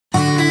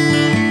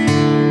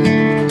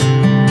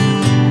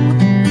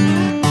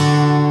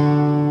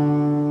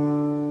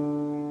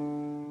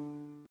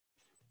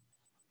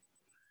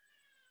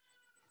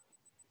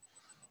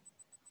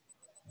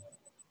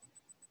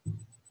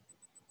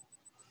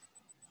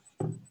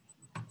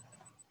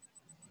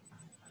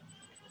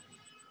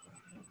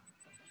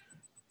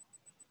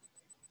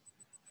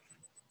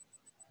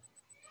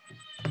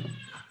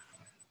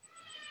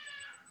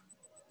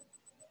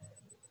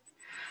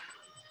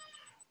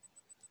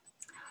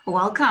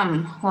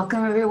Welcome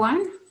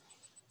everyone,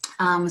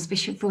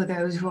 especially for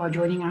those who are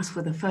joining us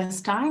for the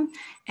first time.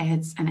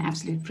 It's an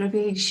absolute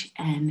privilege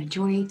and a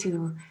joy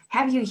to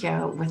have you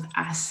here with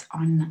us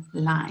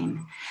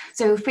online.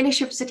 So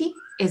Fellowship City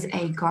is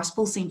a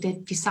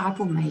gospel-centered,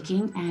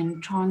 disciple-making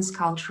and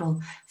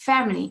transcultural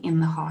family in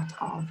the heart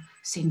of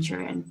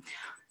Centurion.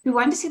 We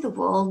want to see the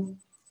world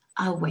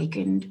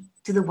awakened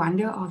to the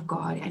wonder of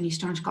God and His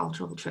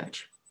transcultural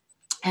church.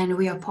 And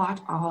we are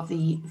part of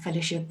the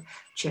Fellowship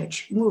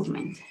Church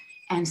movement.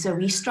 And so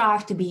we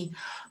strive to be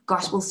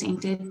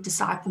gospel-centered,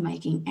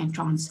 disciple-making, and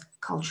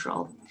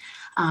transcultural.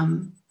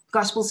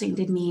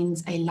 Gospel-centered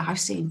means a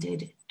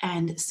life-centered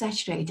and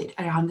saturated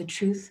around the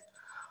truth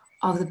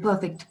of the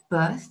perfect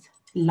birth,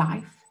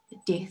 life,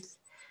 death,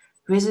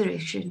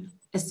 resurrection,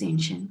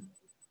 ascension,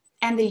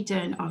 and the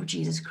return of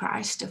Jesus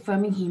Christ,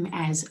 affirming Him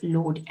as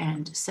Lord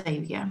and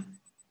Savior.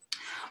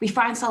 We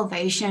find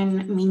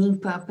salvation, meaning,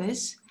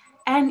 purpose,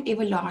 and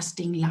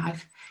everlasting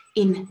life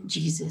in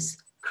Jesus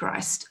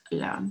Christ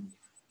alone.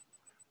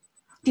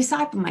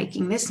 Disciple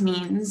making, this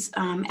means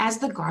as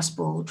the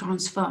gospel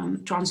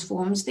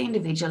transforms the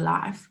individual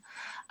life,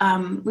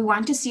 we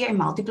want to see a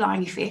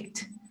multiplying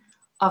effect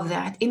of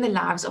that in the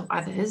lives of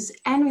others,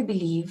 and we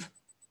believe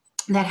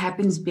that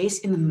happens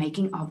best in the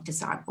making of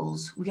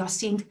disciples. We are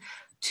sent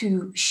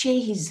to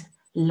share His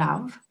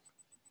love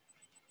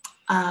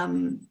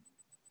and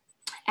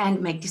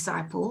make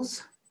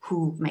disciples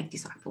who make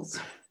disciples.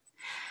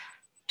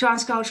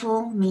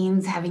 Transcultural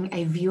means having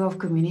a view of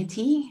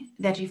community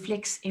that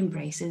reflects,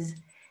 embraces,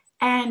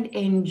 and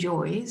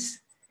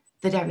enjoys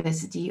the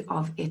diversity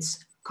of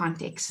its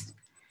context.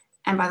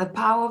 And by the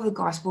power of the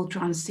gospel,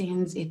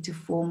 transcends it to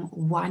form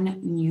one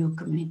new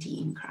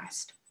community in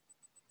Christ.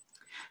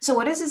 So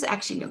what does this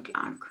actually look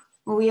like?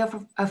 Well, we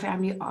have a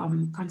family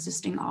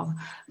consisting of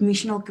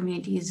missional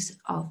communities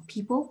of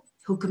people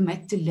who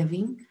commit to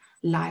living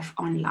life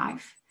on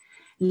life,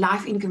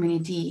 life in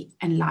community,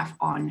 and life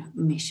on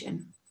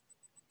mission.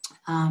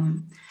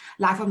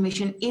 Life on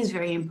mission is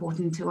very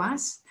important to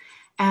us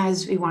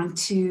as we want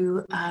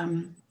to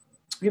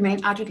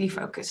remain outwardly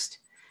focused,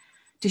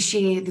 to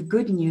share the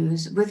good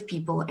news with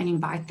people and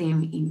invite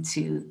them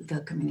into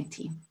the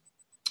community.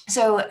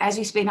 So as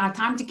we spend our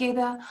time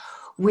together,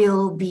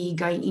 we'll be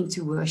going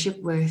into worship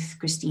with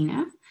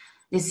Christina,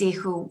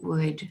 who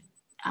would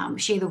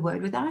share the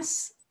word with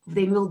us.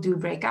 Then we'll do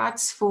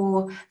breakouts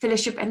for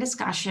fellowship and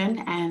discussion,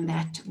 and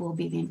that will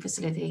be then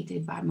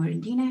facilitated by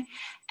Morandina,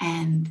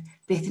 and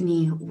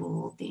Bethany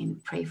will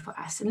then pray for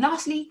us. And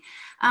lastly,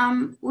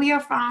 we are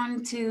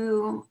found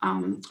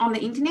on the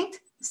internet,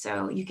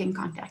 so you can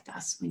contact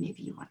us whenever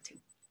you want to.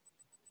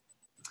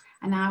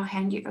 And now I'll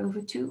hand you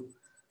over to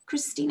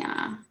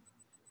Christina.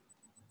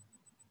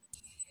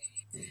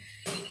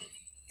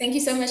 Thank you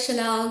so much,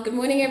 Chanel. Good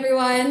morning,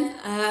 everyone.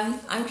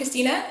 I'm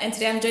Christina, and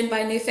today I'm joined by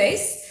a new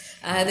face.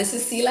 This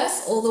is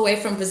Silas, all the way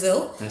from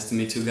Brazil. Nice to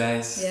meet you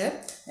guys. Yeah,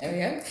 there we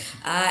go.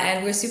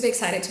 And we're super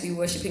excited to be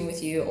worshiping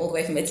with you all the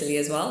way from Italy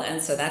as well.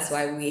 And so that's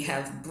why we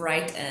have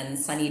bright and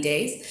sunny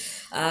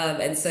days.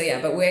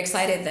 But we're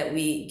excited that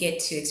we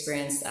get to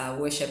experience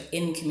worship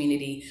in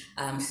community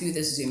through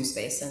this Zoom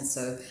space. And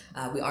so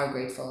we are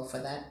grateful for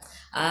that.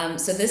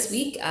 So this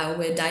week,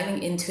 we're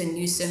diving into a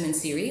new sermon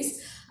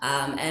series.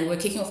 And we're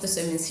kicking off the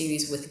sermon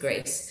series with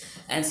grace.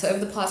 And so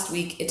over the past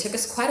week, it took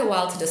us quite a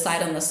while to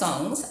decide on the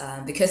songs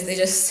because there's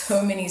just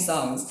so many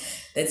songs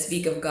that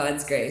speak of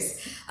God's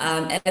grace.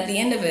 And at the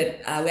end of it,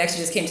 we actually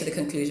just came to the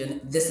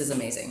conclusion, this is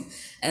amazing.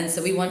 And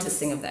so we want to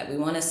sing of that. We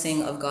want to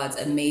sing of God's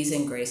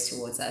amazing grace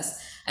towards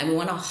us. And we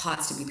want our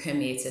hearts to be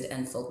permeated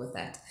and filled with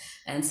that.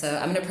 And so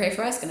I'm going to pray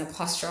for us, going to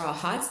posture our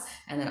hearts,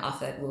 and then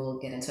after that, we'll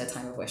get into a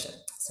time of worship.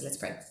 So let's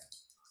pray.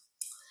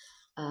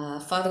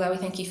 Father God, we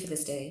thank you for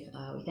this day.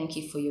 We thank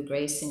you for your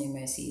grace and your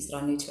mercies that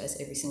are new to us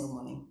every single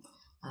morning.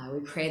 We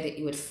pray that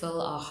you would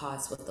fill our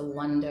hearts with the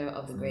wonder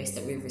of the grace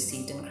that we've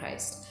received in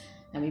Christ.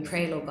 And we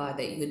pray, Lord God,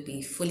 that you would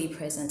be fully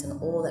present in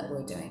all that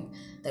we're doing,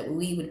 that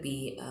we would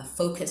be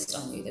focused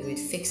on you, that we would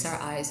fix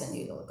our eyes on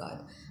you, Lord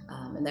God,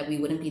 and that we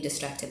wouldn't be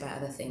distracted by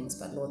other things,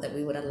 but Lord, that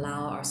we would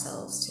allow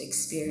ourselves to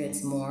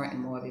experience more and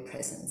more of your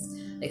presence,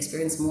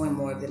 experience more and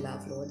more of your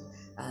love, Lord.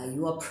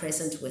 You are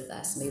present with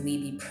us. May we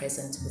be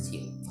present with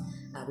you.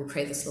 We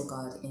pray this, Lord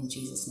God, in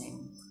Jesus'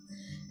 name.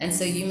 And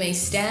so you may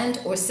stand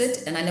or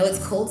sit, and I know it's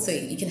cold, so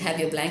you can have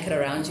your blanket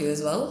around you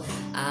as well.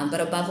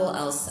 But above all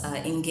else,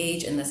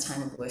 engage in this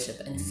time of worship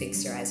and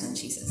fix your eyes on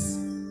Jesus.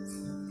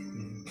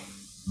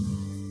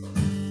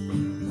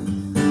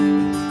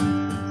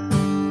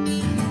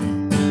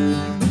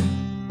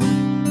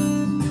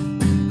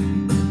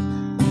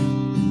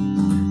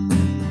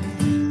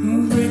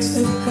 Who breaks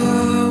the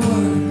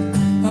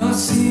power of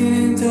sin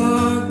and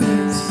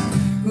darkness,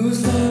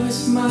 whose love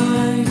is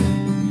mine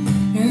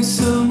and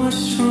so much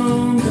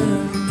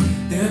stronger,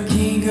 the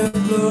King of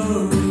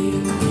glory,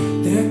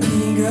 the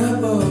King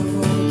above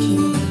all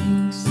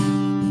kings.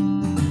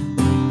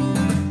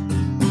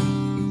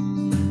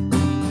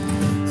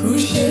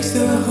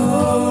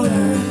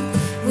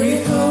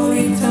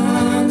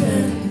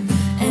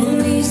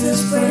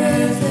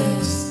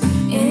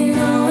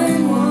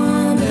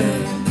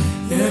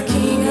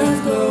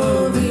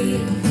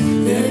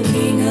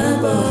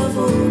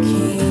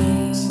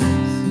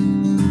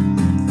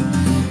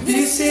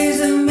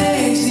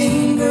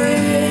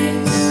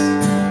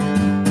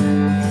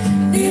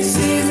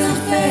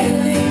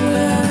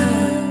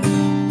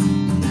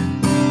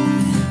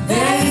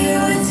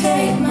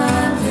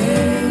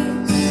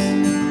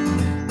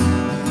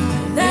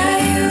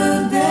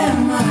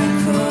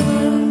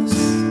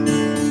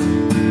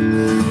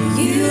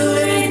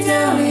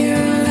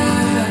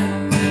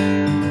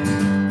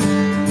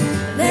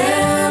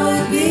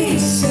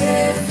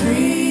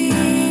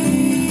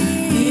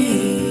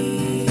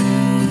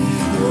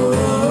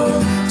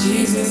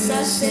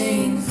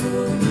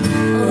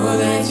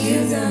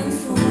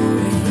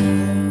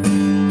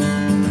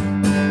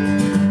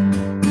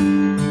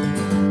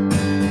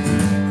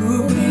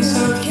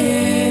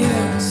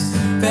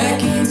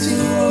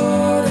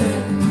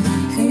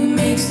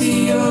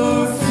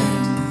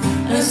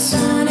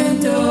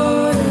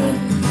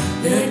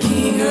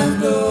 of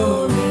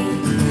glory,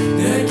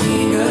 the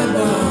King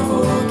above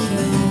all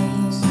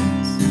kings.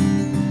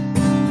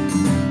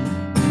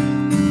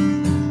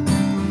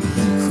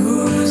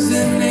 Whose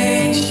the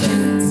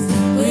nations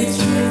with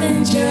truth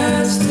and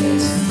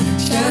justice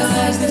shall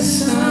rise the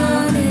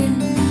sun in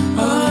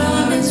all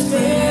of its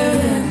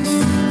brilliance,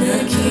 the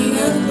King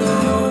of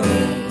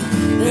glory,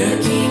 the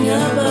King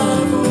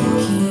above all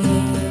kings.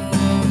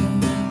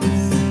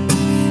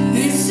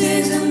 This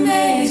is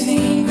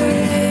amazing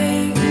grace.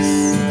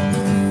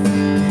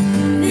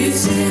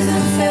 This is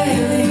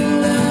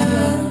unfailing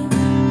love.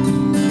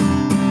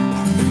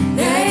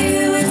 That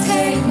you would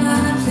take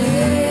my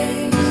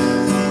place,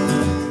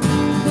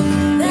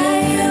 that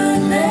you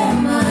would bear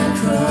my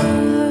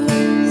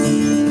cross.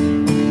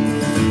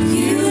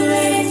 You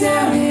laid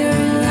down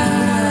your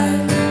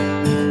life,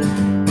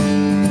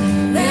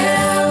 that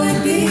I would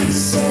be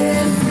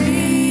set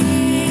free.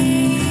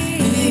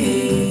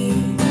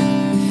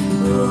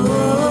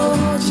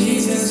 Oh,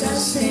 Jesus, I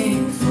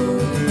sing for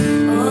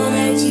all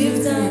that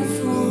you've done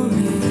for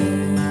me.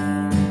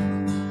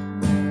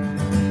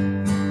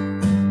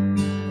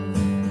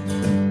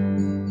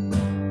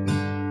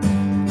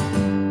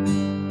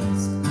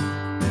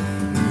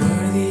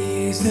 Worthy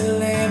is the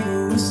Lamb who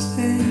was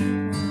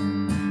slain,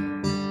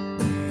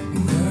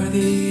 and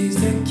worthy is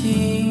the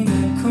King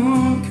that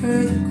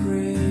conquered the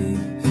grave.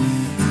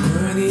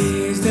 Worthy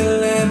is the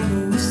Lamb who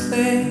was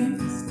slain,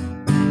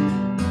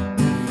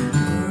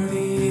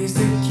 worthy is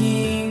the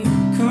King who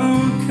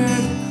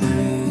conquered the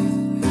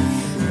grave.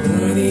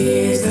 Worthy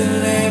is the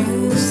Lamb who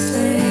was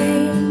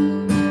slain,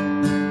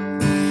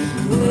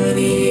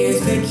 worthy is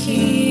the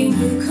King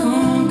who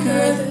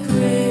conquered the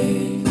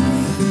grave.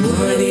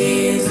 Worthy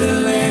is the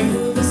Lamb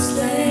who was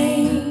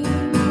slain,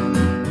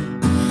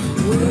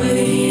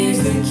 worthy is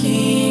the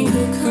King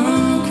who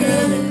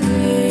conquered the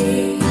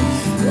grave.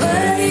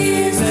 Worthy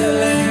is the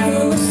Lamb who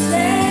was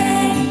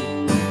slain,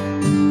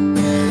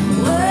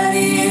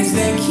 worthy is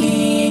the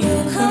King who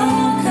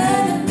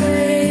conquered the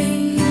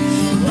grave.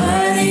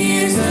 Worthy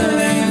is the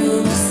Lamb who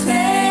was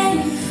slain,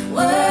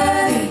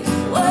 worthy,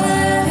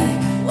 worthy,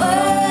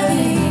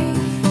 worthy.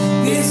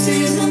 This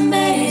is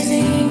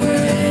amazing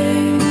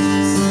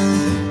grace.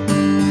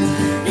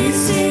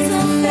 This is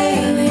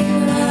unfailing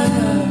love,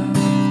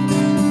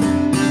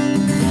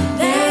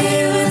 that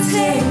you would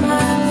take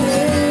my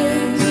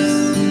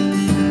place,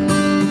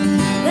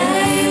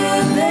 that you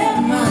would bear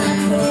my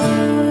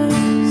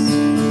cross.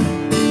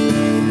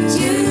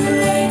 You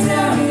laid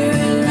down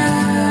your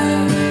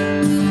life,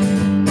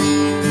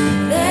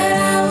 that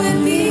I would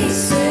be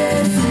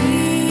set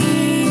free.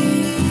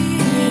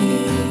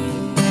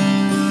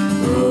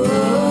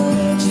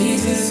 Oh,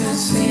 Jesus, I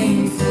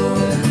sing for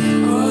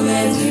all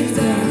that you've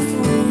done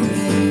for me.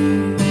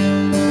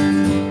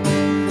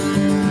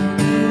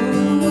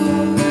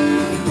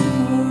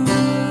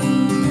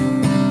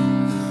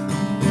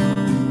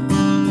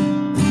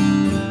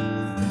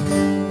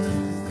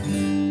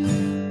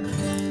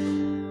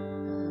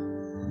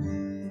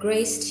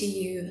 Grace to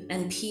you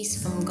and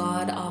peace from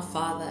God our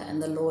Father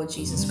and the Lord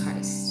Jesus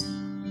Christ.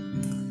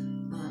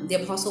 The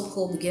Apostle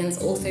Paul begins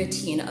all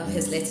 13 of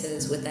his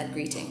letters with that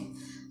greeting.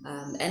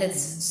 And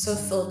it's so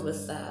filled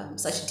with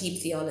such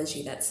deep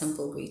theology, that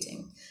simple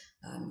greeting.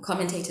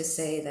 Commentators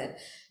say that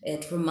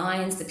it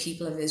reminds the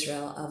people of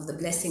Israel of the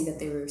blessing that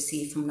they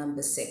received from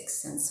Numbers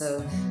 6. And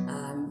so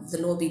the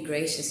Lord be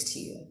gracious to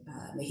you.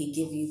 May he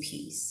give you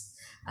peace.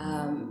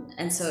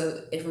 And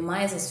so it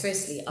reminds us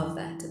firstly of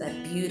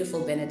that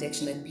beautiful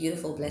benediction, that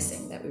beautiful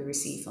blessing that we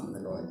receive from the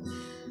Lord.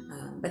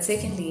 But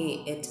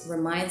secondly, it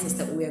reminds us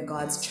that we are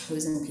God's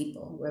chosen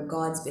people. We're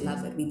God's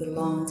beloved. We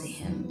belong to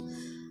him.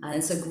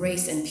 And so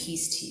grace and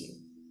peace to you.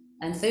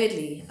 And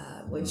thirdly,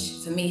 which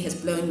for me has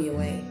blown me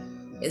away,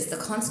 is the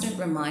constant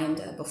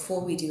reminder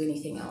before we do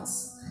anything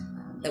else,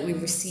 that we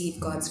receive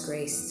God's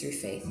grace through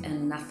faith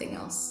and nothing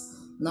else.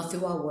 Not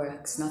through our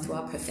works, not through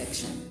our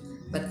perfection,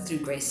 but through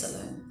grace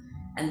alone.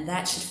 And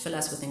that should fill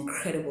us with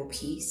incredible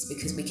peace,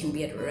 because we can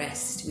be at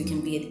rest, we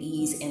can be at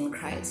ease in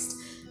Christ,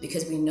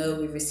 because we know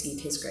we've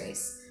received his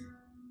grace.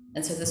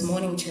 And so this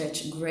morning,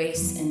 church,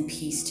 grace and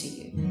peace to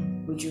you.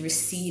 Would you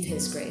receive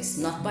his grace,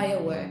 not by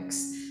your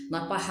works,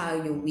 not by how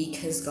your week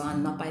has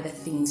gone, not by the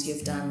things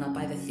you've done, not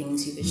by the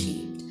things you've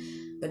achieved,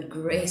 but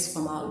grace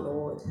from our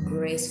Lord,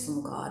 grace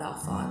from God our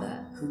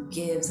Father, who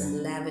gives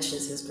and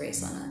lavishes his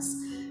grace on us.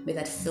 May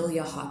that fill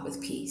your heart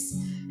with peace,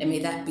 and may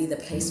that be the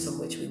place from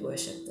which we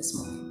worship this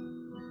morning.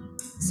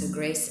 So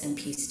grace and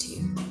peace to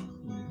you.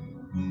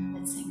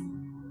 Let's sing.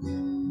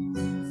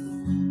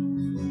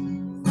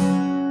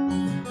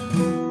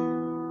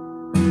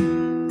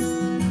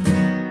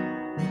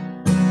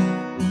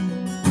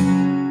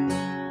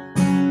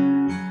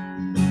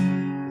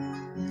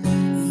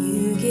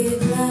 You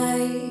give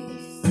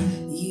life,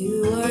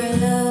 you are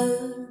love,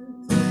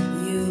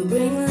 you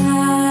bring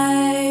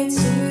light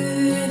to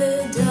the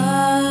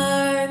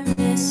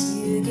darkness,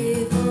 you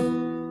give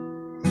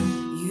hope,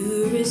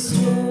 you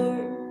restore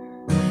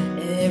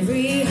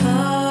every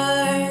heart.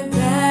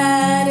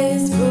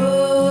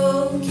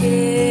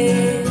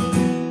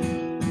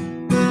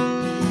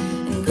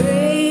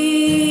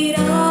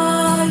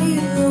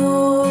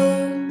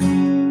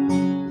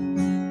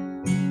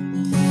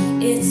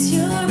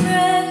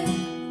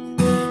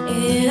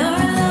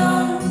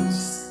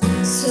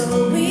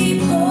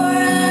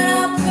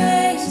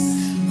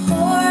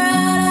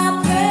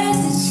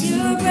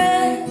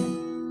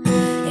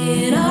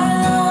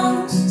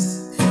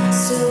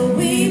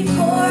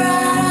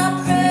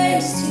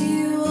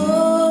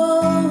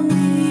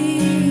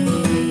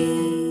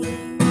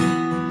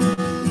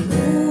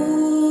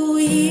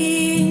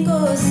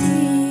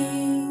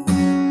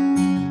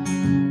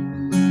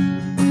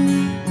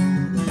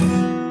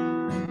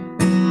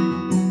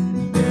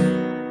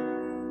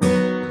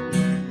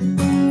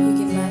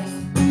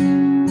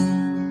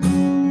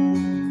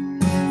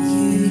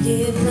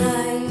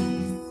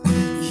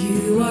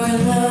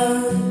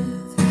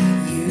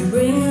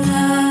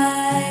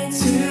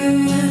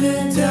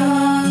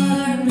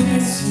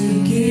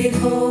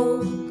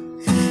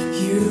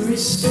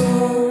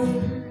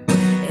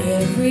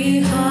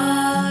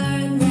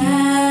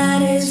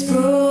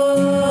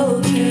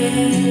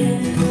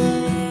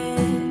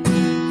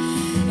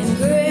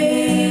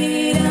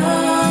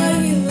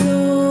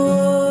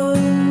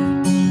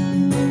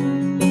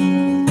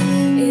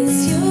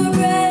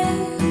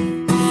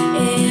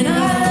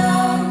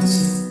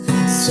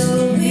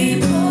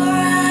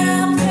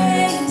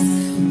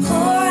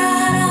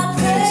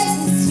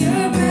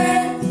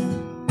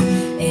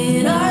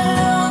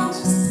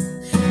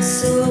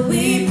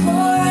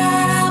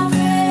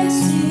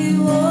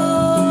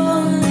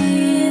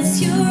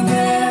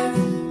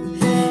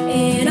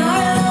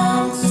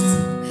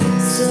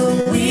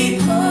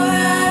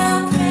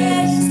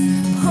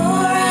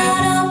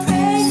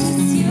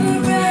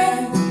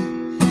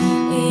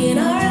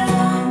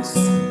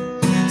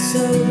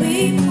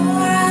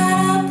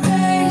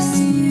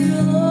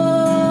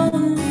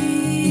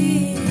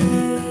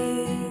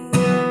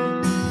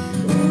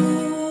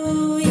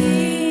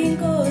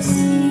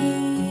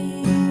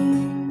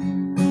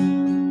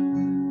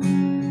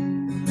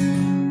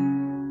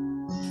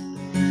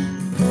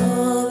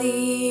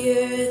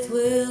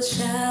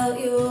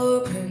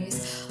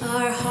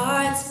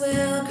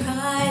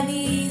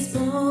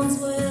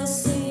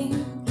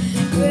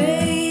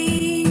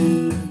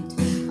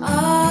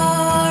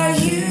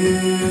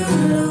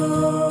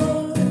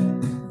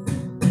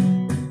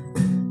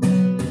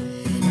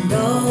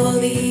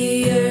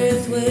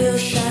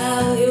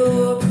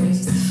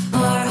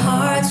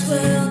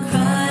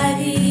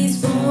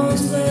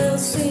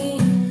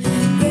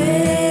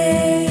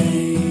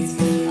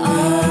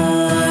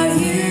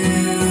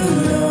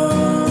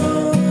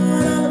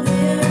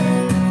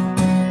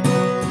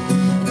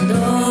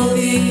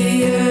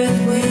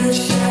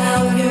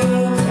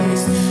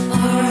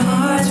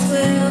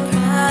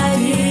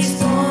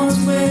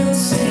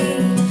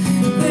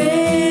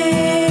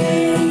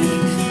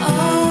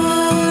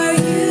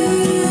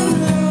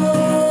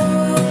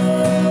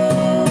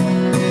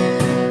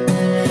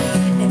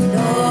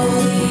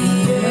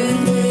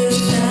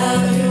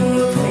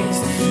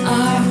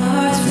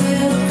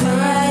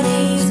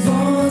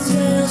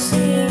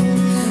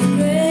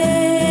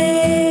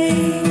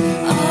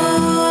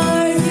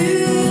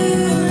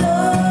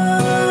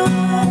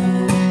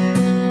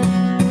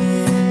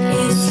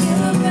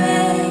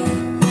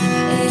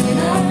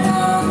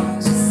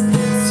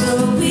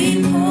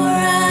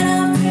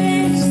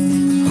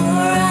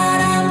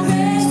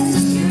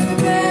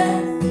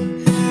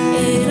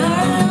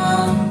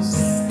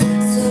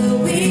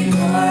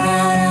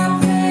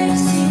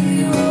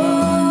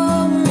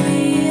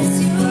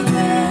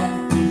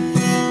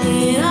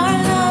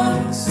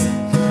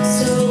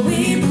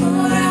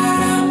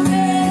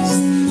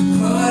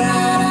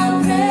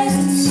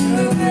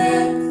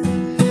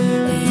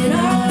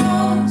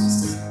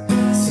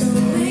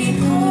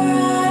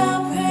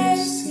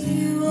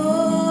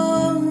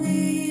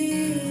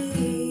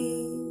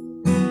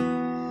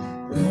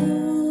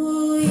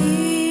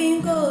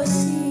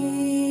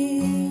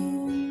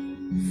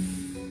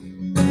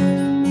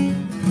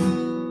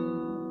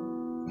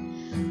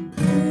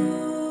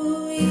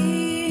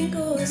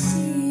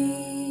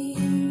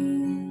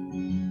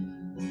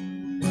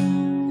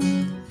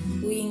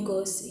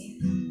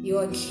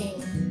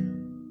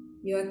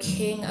 You're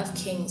King of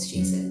Kings,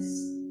 Jesus.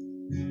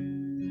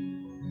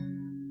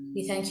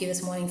 We thank you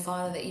this morning,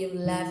 Father, that you've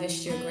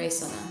lavished your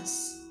grace on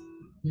us.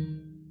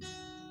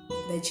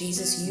 That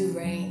Jesus, you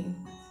reign.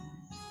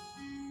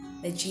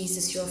 That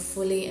Jesus, you're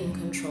fully in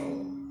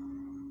control.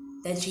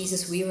 That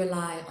Jesus, we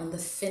rely on the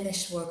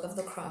finished work of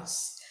the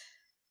cross.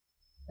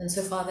 And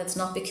so, Father, it's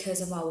not because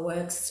of our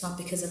works, it's not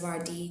because of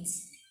our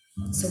deeds.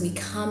 So we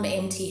come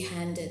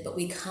empty-handed, but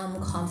we come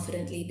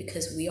confidently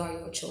because we are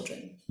your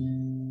children.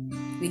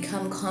 We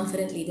come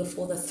confidently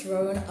before the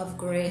throne of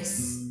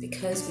grace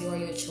because we are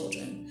your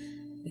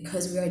children,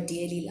 because we are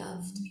dearly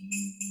loved.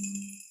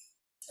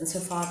 And so,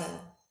 Father,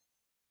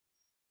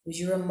 would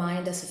you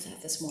remind us of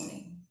that this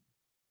morning?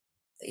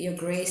 That your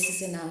grace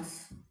is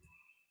enough,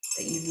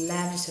 that you've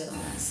lavished it on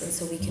us, and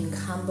so we can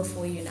come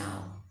before you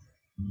now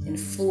in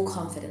full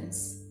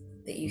confidence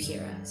that you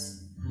hear us.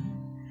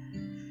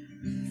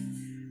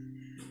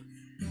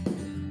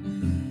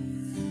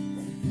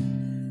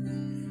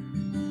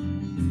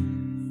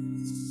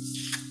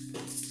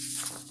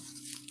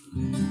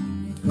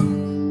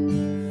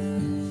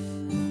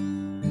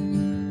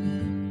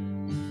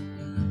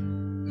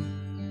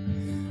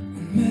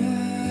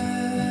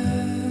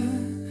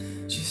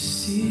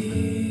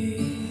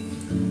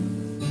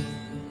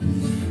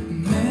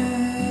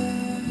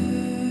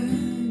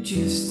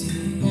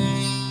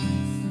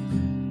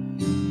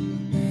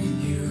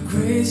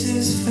 Grace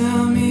has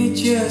found me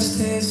just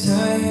as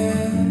I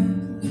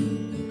am,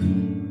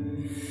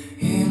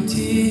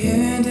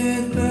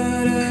 empty-handed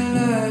but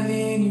alive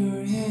in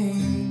your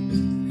hands.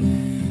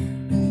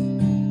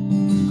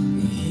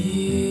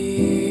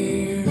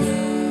 Here I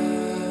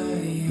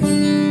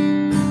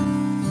am,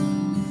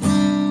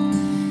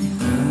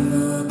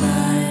 humbled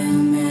by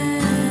your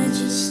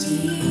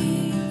majesty,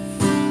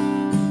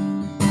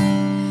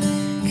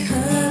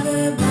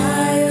 covered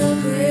by your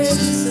grace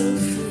so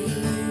free.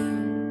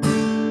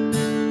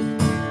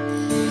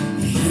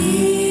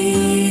 Here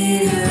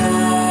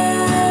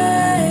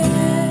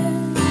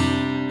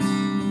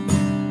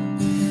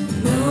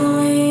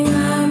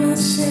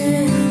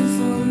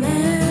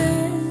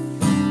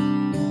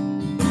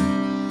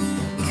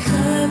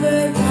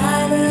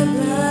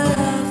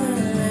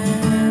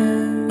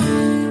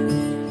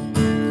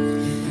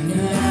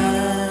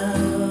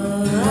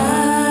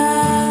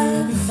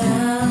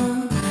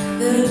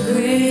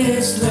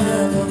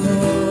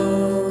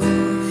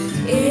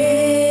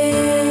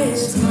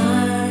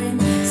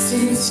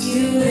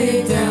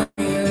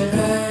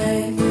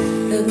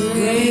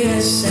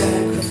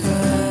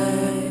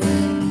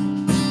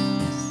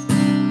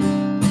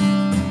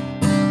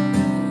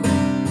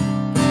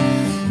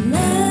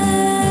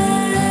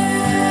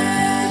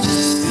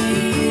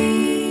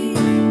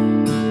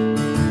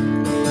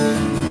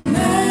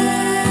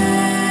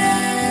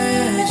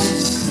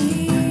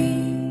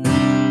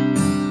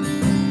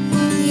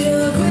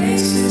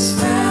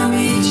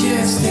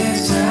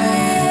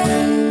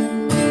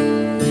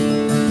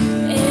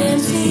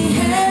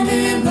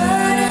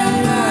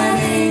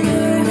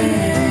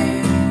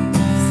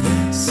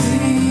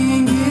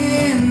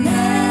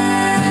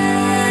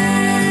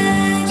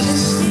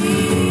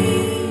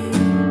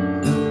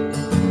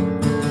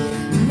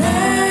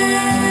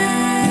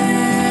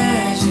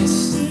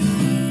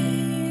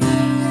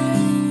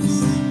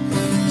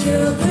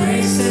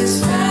grace has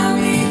found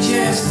me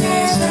just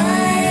as I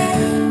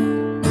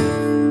am,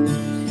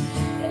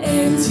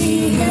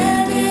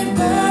 empty-handed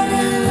but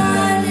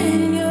alive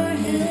in your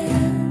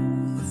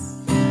hands.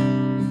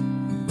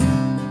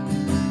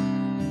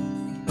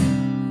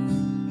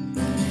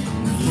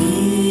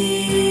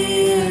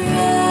 Here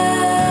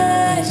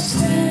I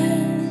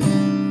stand,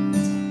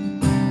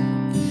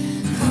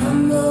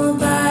 humbled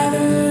by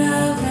the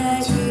love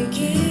that you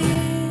give,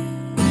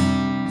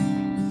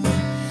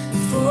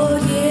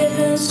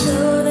 forgiven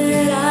so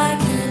that I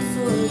can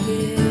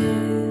forgive.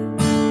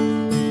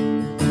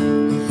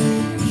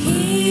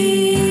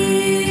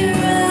 Here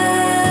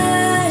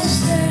I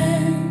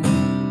stand,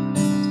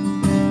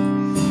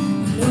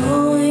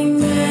 knowing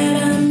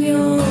that I'm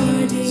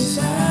your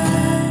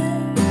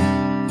desire,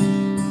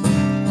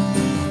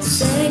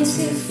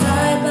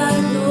 sanctified by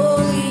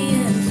glory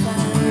and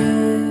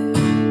fire.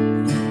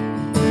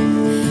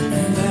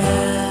 And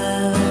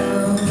now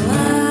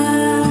I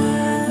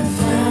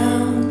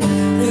found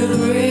the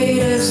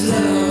greatest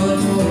love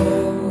of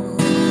all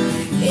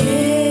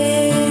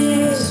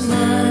is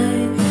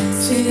mine,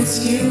 since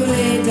you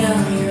laid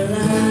down your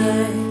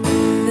life,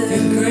 the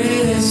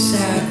greatest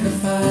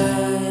sacrifice.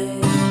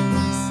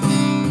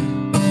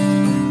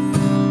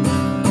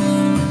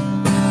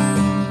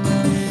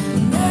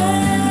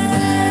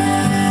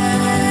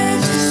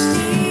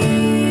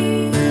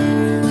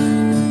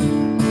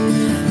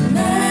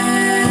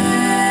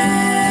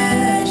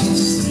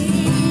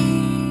 Majesty,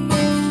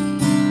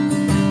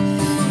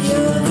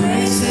 your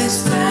grace has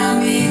found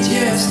me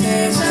just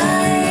as I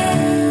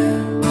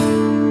am,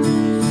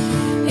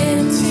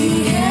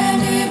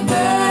 empty-handed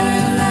but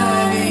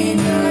alive in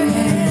your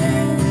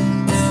hands,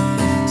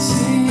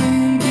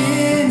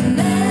 singing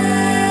majesty,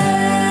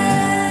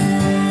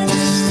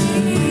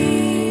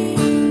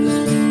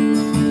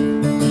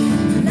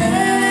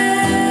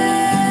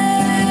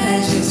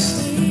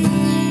 majesty.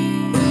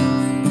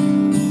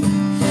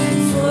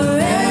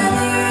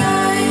 Forever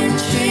I am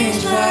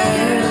changed by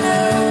your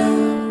love,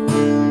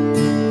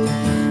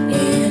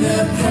 in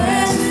the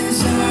presence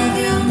of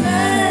your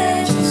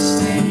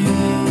majesty,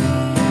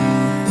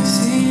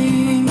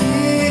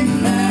 singing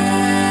majesty,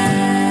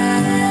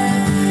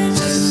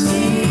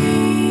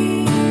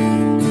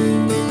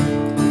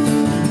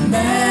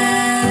 majesty.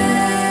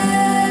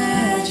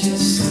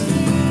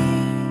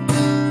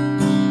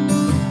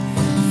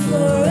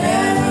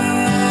 Forever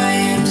I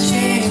am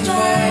changed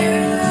by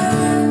your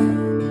love,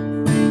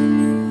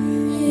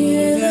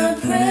 in the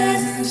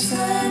presence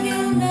of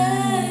your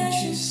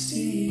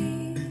majesty.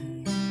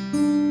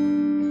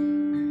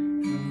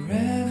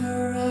 Forever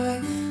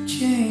I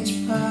changed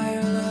by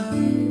your love,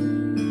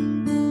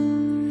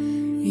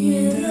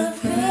 in the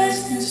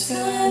presence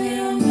of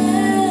your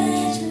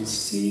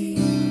majesty.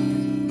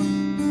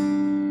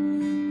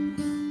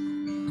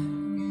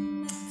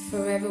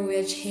 Forever we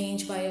are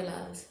changed by your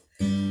love.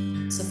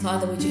 So,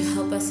 Father, would you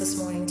help us this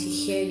morning to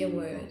hear your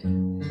word,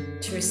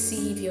 to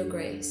receive your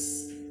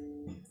grace.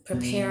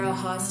 Prepare our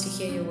hearts to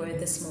hear your word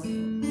this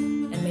morning,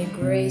 and may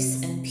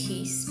grace and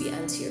peace be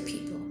unto your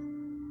people.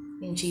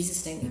 In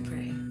Jesus' name we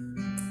pray.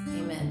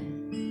 Amen.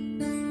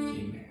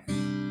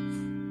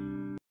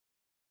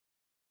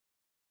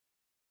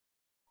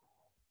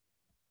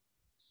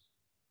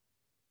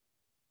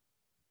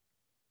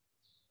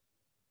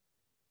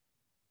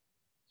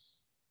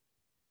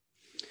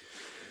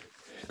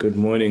 Good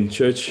morning,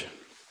 church.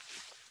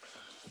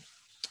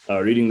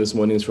 Our reading this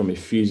morning is from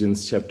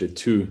Ephesians chapter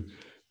 2,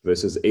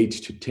 verses 8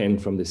 to 10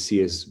 from the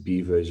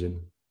CSB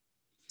version.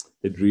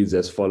 It reads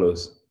as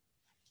follows.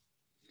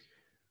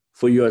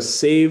 For you are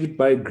saved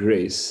by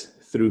grace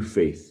through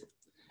faith,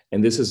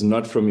 and this is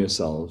not from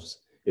yourselves,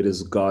 it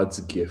is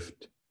God's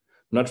gift,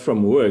 not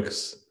from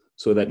works,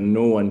 so that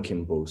no one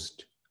can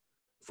boast.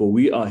 For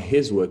we are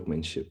his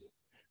workmanship,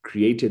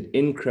 created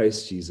in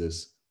Christ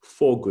Jesus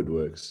for good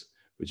works,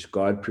 which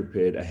God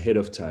prepared ahead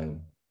of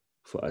time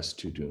for us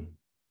to do.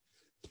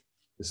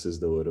 This is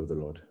the word of the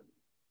Lord.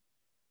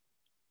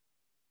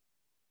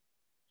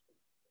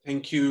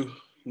 Thank you,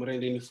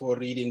 Murendini, for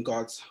reading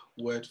God's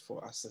word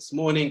for us this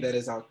morning. That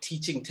is our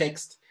teaching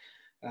text.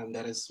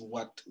 That is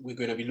what we're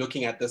going to be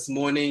looking at this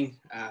morning.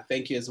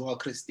 Thank you as well,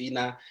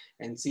 Christina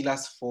and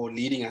Silas, for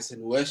leading us in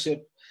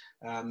worship.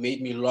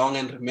 Made me long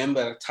and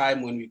remember a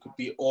time when we could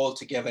be all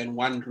together in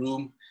one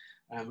room,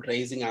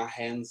 raising our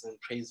hands and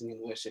praising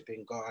and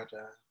worshiping God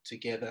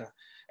together.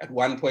 At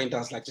one point, I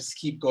was like, just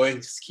keep going,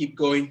 just keep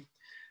going.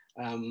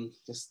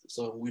 Just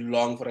so we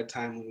long for a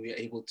time when we are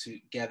able to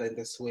gather in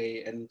this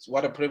way. And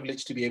what a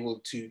privilege to be able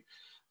to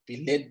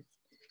be led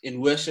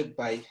in worship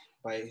by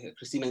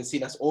Christina and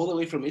Silas all the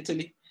way from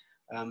Italy.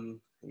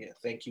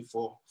 Thank you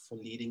for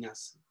leading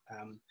us.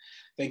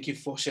 Thank you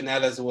for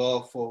Chanel as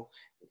well for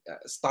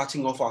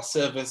starting off our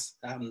service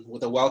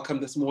with a welcome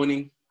this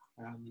morning.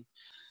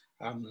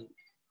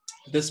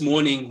 This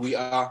morning we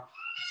are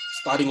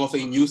starting off a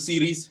new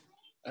series,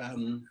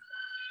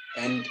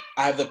 and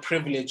I have the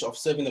privilege of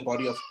serving the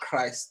body of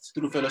Christ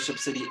through Fellowship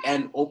City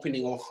and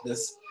opening off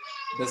this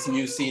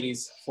new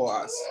series for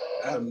us.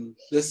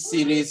 This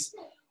series,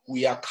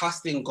 we are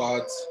casting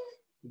God's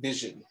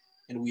vision.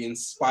 and we're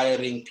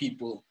inspiring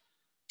people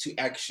to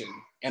action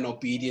and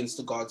obedience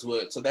to God's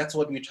word. So that's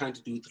what we're trying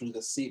to do through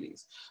this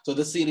series. So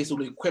this series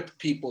will equip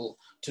people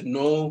to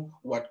know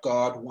what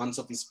God wants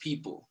of his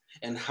people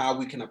and how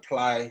we can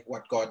apply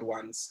what God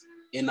wants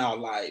in our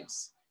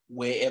lives,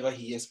 wherever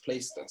he has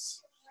placed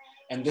us.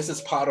 And this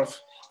is part of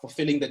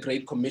fulfilling the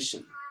Great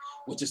Commission,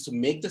 which is to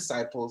make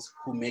disciples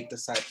who make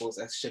disciples,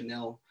 as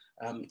Chanel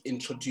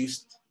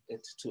introduced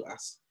it to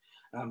us.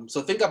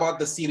 So think about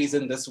the series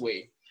in this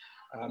way.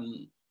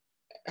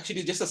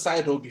 Actually, just a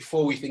side note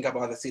before we think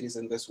about the series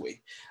in this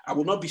way. I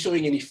will not be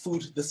showing any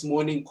food this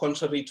morning,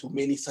 contrary to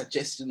many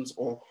suggestions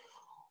or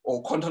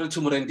contrary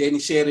to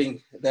Murendeni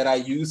sharing that I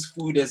use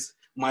food as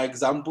my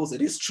examples.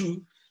 It is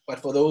true, but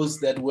for those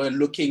that were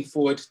looking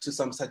forward to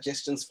some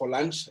suggestions for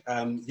lunch,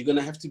 you're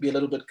gonna have to be a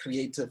little bit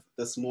creative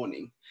this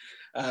morning.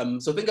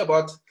 So think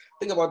about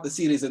the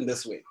series in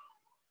this way.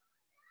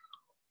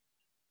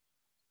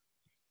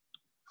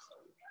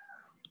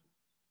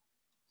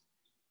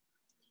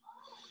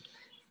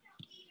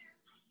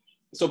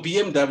 So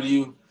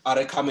BMW are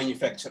a car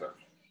manufacturer.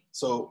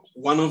 So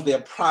one of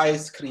their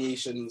prized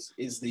creations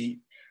is the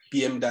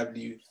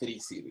BMW 3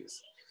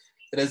 Series.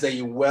 It is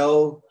a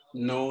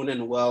well-known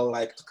and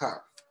well-liked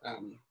car.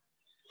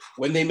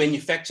 When they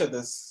manufacture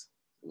this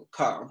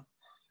car,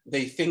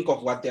 they think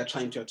of what they're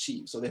trying to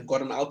achieve. So they've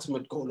got an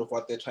ultimate goal of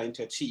what they're trying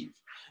to achieve.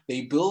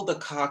 They build the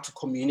car to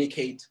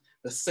communicate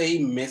the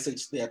same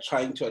message they are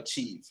trying to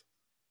achieve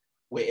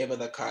wherever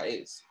the car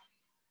is.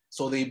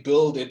 So they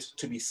build it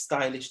to be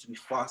stylish, to be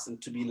fast, and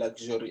to be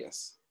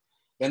luxurious.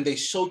 Then they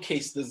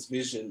showcase this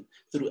vision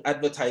through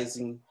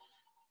advertising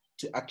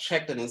to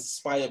attract and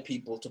inspire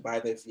people to buy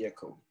their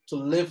vehicle, to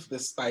live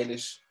this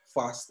stylish,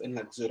 fast, and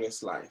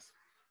luxurious life.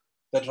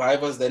 The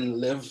drivers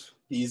then live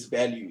these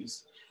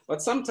values.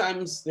 But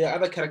sometimes there are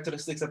other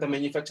characteristics that the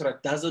manufacturer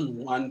doesn't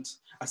want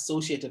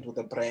associated with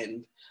the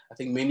brand. I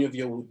think many of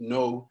you would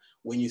know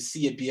when you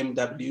see a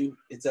BMW,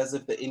 it's as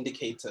if the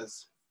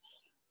indicators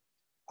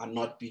are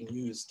not being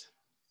used,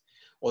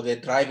 or they're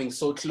driving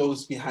so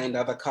close behind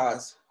other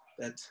cars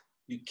that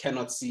you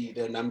cannot see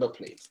their number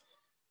plate.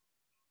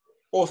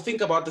 Or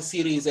think about the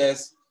series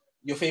as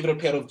your favorite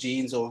pair of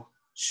jeans or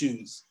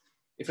shoes,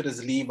 if it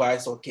is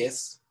Levi's or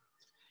Guess,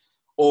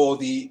 or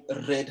the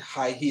red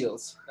high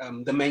heels.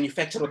 The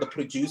manufacturer or the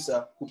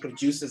producer who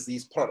produces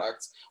these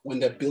products, when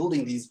they're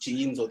building these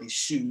jeans or these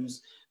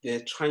shoes,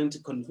 they're trying to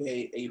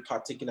convey a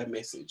particular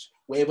message.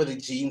 Wherever the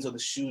jeans or the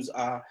shoes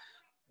are,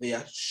 they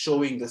are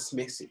showing this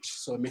message.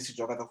 So a message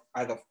of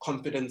either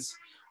confidence,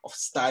 of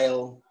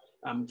style.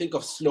 Think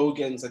of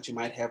slogans that you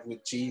might have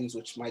with jeans,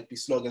 which might be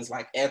slogans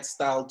like add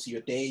style to your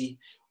day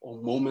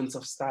or moments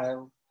of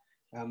style.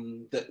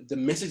 The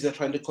message they're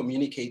trying to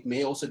communicate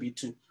may also be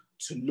to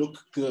look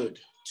good,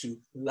 to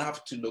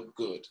love to look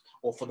good,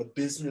 or for the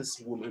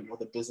businesswoman or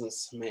the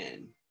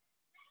businessman.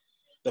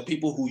 The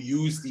people who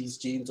use these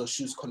jeans or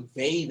shoes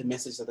convey the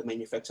message that the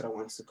manufacturer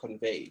wants to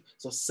convey.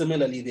 So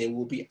similarly, there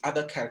will be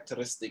other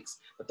characteristics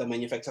that the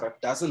manufacturer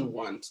doesn't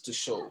want to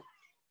show,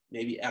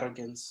 maybe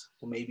arrogance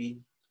or maybe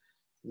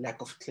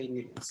lack of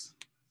cleanliness.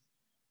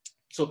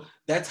 So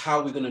that's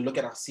how we're going to look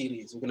at our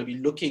series. We're going to be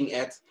looking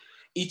at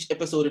each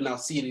episode in our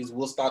series.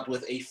 We'll start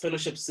with a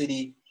Fellowship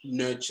City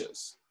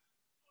nurtures.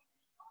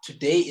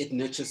 Today it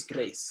nurtures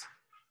grace.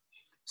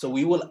 So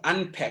we will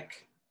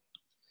unpack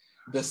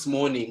this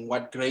morning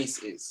what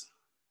grace is.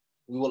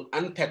 We will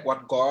unpack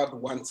what God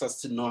wants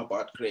us to know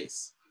about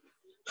grace,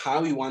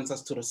 how he wants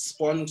us to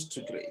respond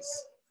to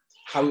grace,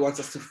 how he wants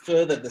us to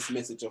further this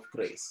message of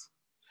grace,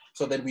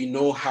 so that we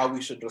know how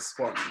we should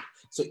respond.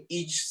 So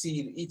each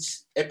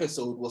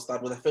episode will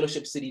start with a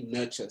Fellowship City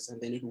nurtures,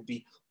 and then it will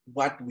be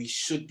what we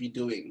should be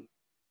doing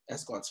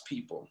as God's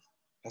people,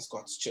 as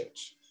God's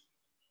church.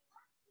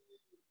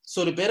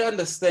 So to better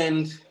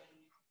understand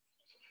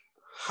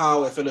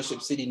how a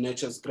Fellowship City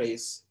nurtures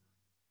grace,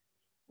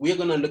 we're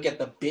going to look at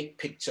the big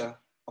picture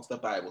of the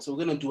Bible. So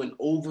we're going to do an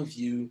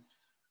overview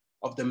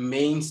of the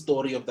main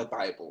story of the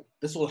Bible.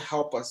 This will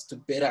help us to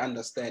better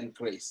understand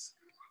grace.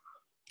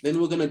 Then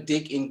we're going to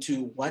dig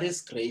into what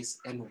is grace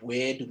and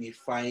where do we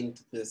find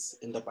this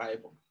in the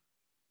Bible.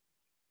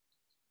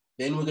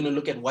 Then we're going to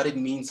look at what it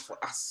means for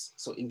us.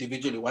 So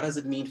individually, what does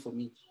it mean for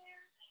me?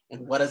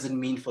 And what does it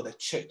mean for the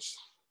church?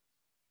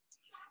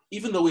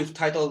 Even though we've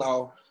titled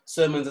our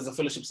sermons as a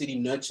Fellowship City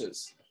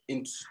nurtures,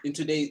 in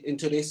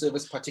today's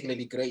service,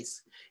 particularly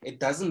grace, it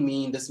doesn't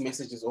mean this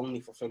message is only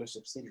for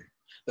Fellowship City.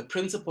 The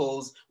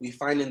principles we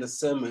find in the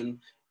sermon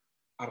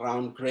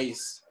around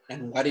grace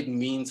and what it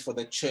means for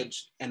the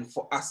church and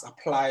for us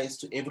applies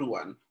to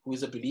everyone who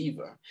is a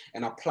believer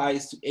and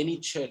applies to any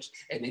church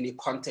and any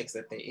context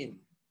that they're in,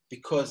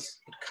 because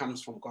it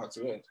comes from God's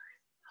word.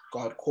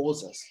 God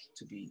calls us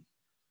to be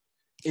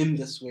in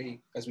this way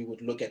as we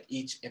would look at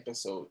each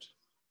episode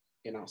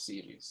in our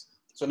series.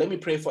 So let me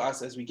pray for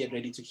us as we get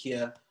ready to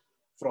hear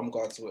from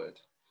God's word.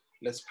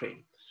 Let's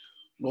pray.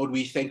 Lord,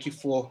 we thank you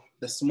for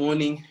this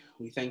morning.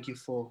 We thank you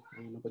for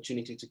an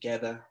opportunity to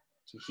gather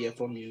to hear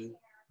from you.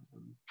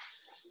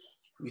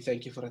 We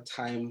thank you for a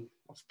time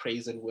of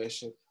praise and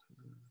worship.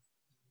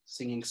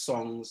 singing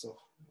songs of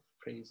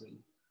praise and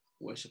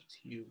worship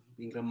to you,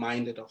 being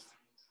reminded of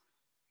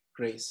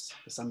grace,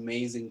 this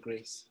amazing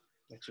grace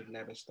that you've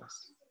lavished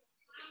us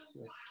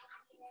with.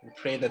 I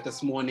pray that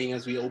this morning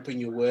as we open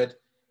your word,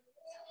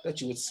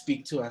 that you would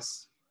speak to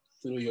us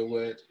through your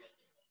word,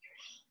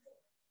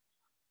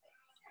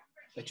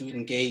 that you would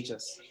engage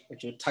us,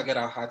 that you would tug at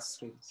our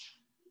heartstrings.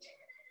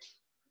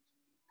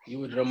 You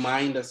would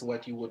remind us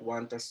what you would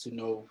want us to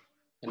know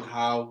and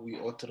how we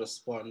ought to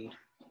respond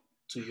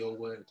to your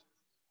word.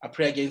 I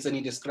pray against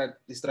any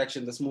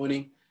distraction this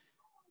morning.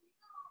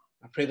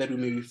 I pray that we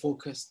may be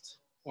focused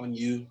on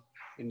you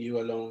and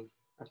you alone.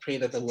 I pray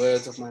that the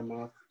words of my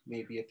mouth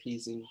may be a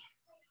pleasing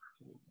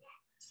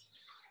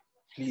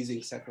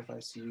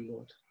sacrifice to you,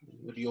 Lord.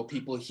 Would your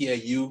people hear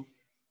you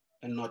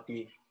and not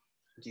me?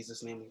 In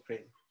Jesus' name we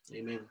pray.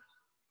 Amen.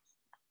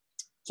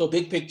 So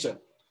big picture.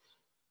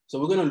 So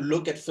we're going to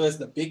look at first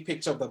the big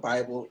picture of the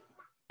Bible,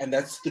 and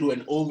that's through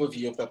an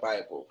overview of the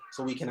Bible,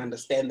 so we can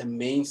understand the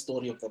main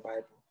story of the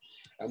Bible.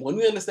 And when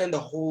we understand the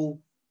whole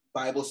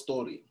Bible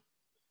story,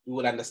 we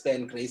will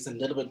understand grace a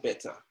little bit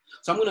better.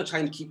 So I'm going to try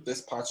and keep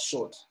this part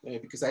short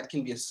because that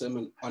can be a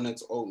sermon on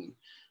its own.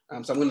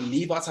 So I'm going to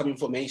leave out some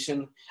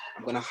information.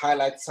 I'm going to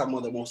highlight some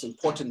of the most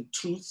important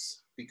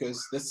truths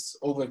because this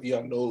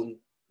overview alone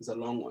is a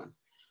long one.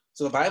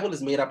 So the Bible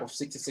is made up of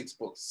 66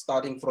 books,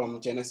 starting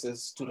from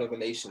Genesis to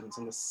Revelations.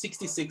 And the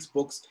 66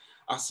 books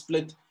are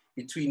split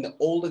between the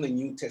Old and the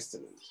New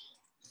Testament.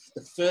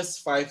 The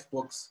first 5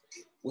 books,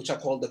 which are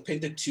called the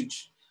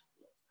Pentateuch,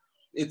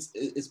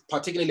 it's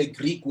particularly a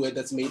Greek word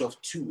that's made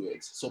of 2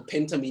 words. So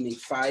penta meaning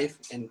 5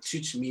 and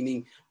tuch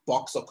meaning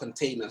box or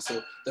container.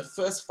 So the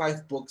first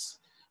 5 books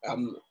are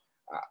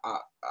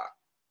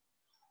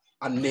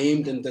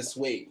named in this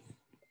way.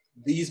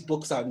 These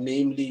books are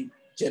namely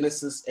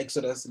Genesis,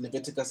 Exodus,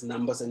 Leviticus,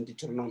 Numbers, and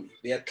Deuteronomy.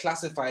 They are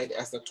classified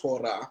as the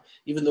Torah,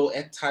 even though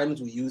at times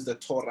we use the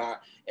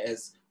Torah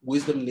as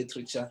wisdom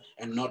literature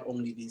and not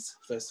only these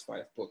first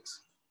 5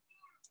 books.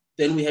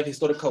 Then we have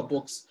historical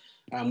books.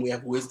 We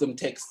have wisdom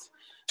texts.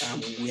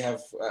 We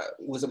have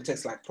wisdom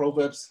texts like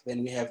Proverbs.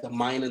 Then we have the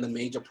minor and the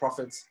major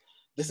prophets.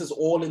 This is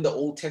all in the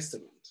Old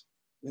Testament.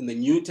 Then the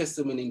New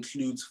Testament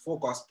includes 4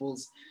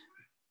 Gospels,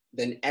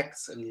 then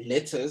Acts and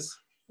letters,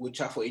 which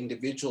are for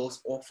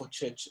individuals or for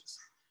churches.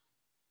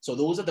 So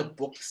those are the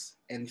books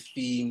and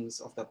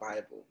themes of the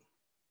Bible.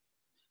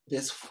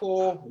 There's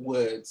 4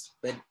 words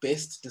that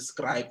best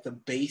describe the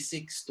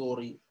basic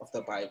story of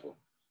the Bible.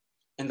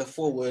 And the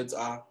 4 words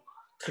are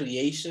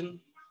creation,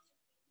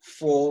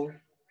 fall,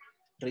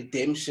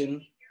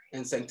 redemption,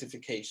 and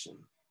sanctification.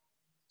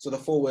 So the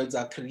 4 words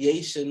are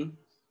creation,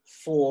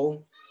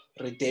 fall,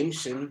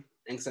 redemption,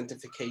 and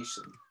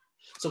sanctification.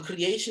 So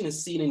creation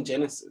is seen in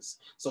Genesis.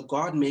 So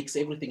God makes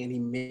everything and he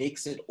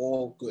makes it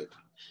all good.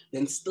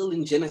 Then still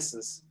in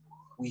Genesis,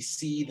 we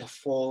see the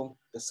fall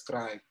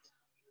described.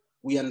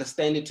 We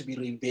understand it to be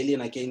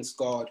rebellion against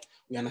God.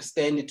 We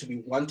understand it to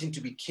be wanting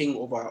to be king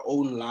over our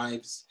own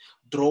lives,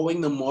 drawing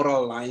the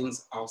moral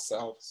lines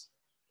ourselves.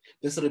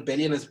 This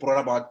rebellion has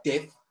brought about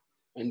death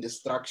and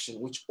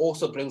destruction, which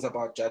also brings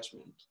about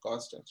judgment,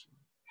 God's judgment.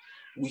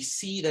 We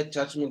see that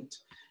judgment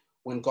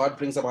when God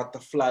brings about the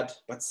flood,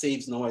 but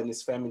saves Noah and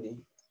his family.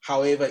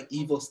 However,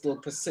 evil still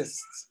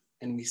persists.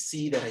 And we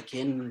see that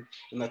again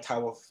in the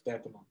Tower of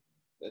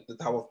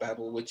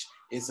Babel, which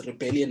is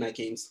rebellion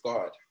against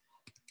God.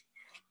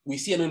 We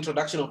see an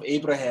introduction of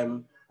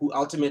Abraham, who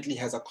ultimately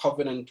has a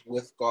covenant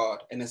with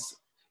God and is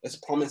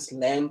promised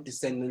land,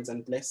 descendants,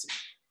 and blessing.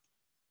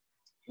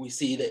 We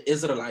see the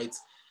Israelites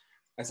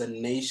as a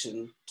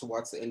nation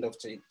towards the end of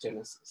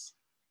Genesis.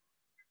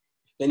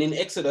 Then in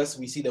Exodus,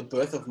 we see the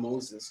birth of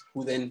Moses,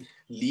 who then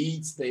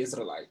leads the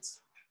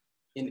Israelites.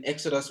 In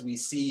Exodus, we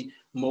see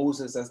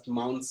Moses at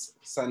Mount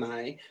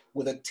Sinai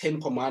with the 10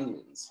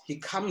 commandments. He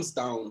comes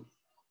down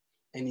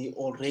and he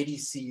already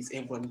sees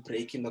everyone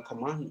breaking the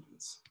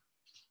commandments.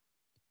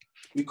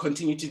 We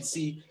continue to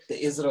see the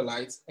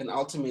Israelites, and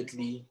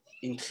ultimately,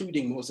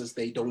 including Moses,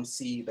 they don't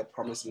see the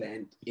promised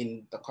land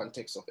in the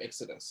context of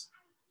Exodus.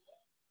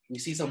 We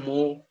see some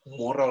more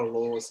moral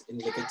laws in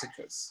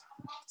Leviticus.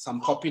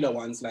 Some popular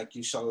ones like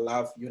you shall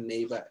love your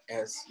neighbor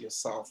as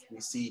yourself.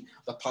 We see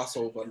the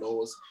Passover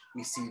laws.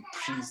 We see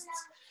priests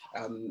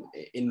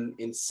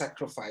in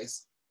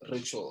sacrifice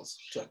rituals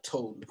to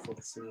atone for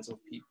the sins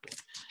of people.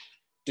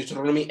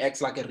 Deuteronomy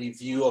acts like a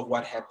review of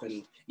what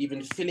happened,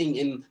 even filling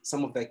in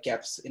some of the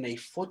gaps in a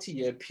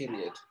 40-year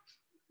period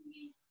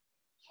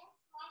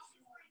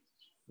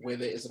where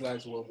the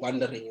Israelites were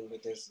wandering in the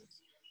desert,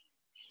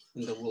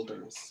 in the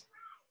wilderness.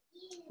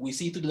 We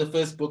see through the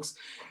first books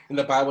in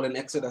the Bible and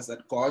Exodus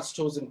that God's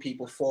chosen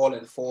people fall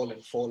and fall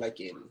and fall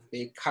again.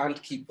 They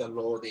can't keep the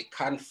law. They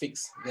can't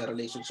fix their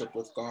relationship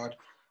with God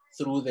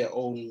through their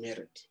own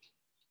merit.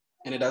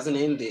 And it doesn't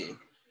end there.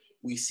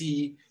 We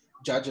see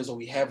Judges, or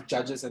we have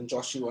Judges and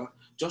Joshua.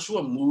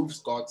 Joshua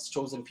moves God's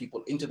chosen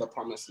people into the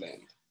promised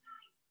land.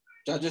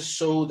 Judges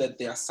show that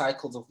there are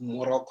cycles of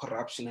moral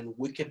corruption and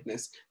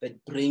wickedness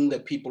that bring the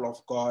people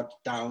of God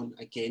down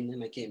again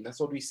and again. That's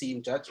what we see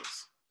in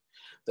Judges.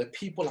 the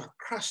people are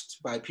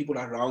crushed by people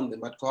around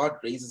them, but God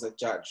raises a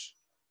judge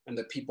and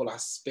the people are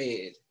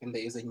spared and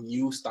there is a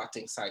new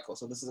starting cycle.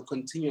 So this is a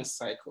continuous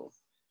cycle.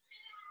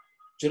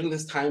 During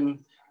this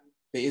time,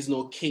 there is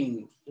no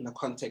king in the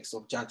context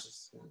of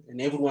judges,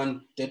 and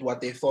everyone did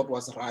what they thought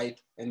was right,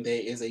 and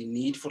there is a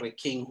need for a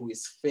king who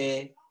is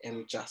fair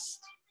and just.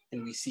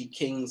 And we see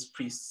kings,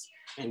 priests,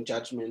 and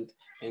judgment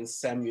in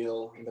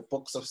Samuel, in the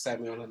books of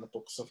Samuel and the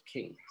books of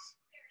Kings.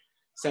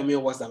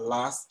 Samuel was the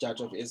last judge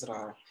of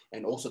Israel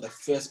and also the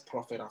first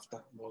prophet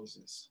after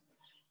Moses.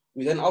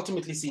 We then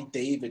ultimately see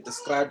David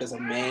described as a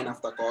man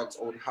after God's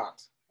own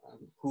heart,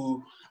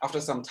 who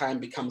after some time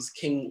becomes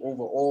king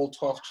over all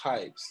 12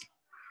 tribes.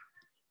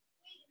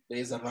 There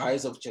is a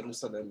rise of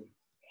Jerusalem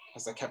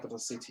as the capital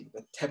city,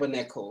 the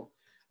tabernacle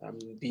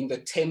being the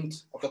tent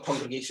of the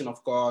congregation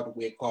of God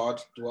where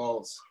God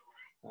dwells,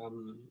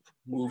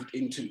 moved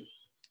into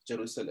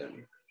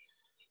Jerusalem.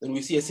 Then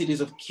we see a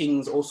series of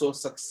kings also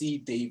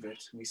succeed David.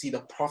 We see the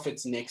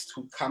prophets next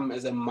who come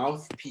as a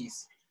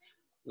mouthpiece,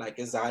 like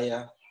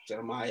Isaiah,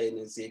 Jeremiah, and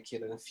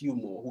Ezekiel, and a few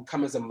more, who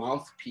come as a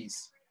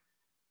mouthpiece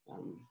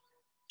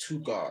to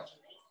God.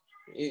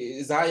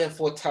 Isaiah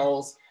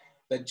foretells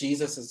that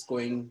Jesus is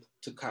going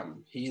to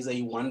come. He is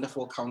a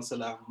wonderful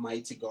counselor,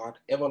 mighty God,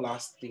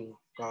 everlasting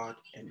God,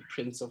 and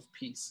Prince of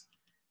Peace.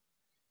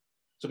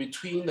 So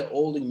between the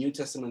Old and New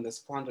Testament, there's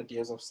 400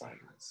 years of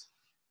silence.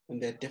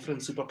 And there are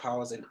different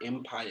superpowers and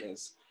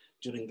empires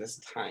during this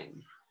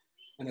time.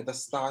 And at the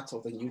start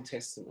of the New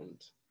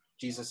Testament,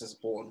 Jesus is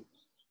born.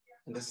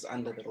 And this is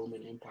under the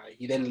Roman Empire.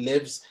 He then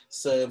lives,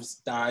 serves,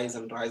 dies,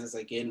 and rises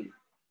again.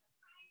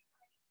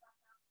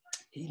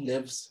 He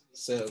lives,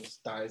 serves,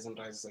 dies, and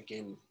rises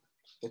again.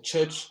 The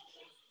church,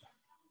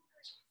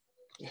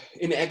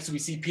 in Acts, we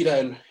see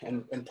Peter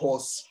and Paul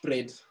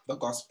spread the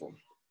gospel.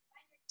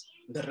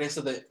 The rest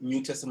of the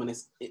New Testament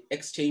is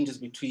exchanges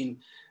between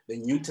the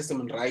New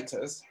Testament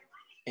writers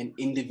and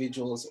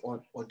individuals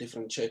or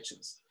different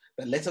churches.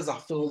 The letters are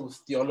filled with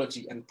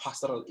theology and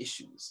pastoral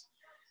issues.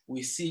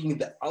 We're seeing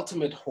the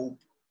ultimate hope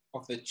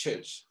of the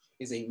church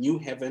is a new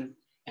heaven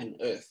and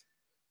earth,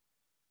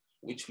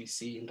 which we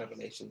see in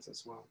Revelations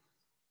as well.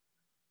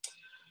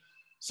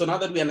 So now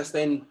that we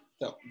understand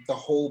the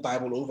whole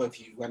Bible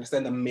overview, we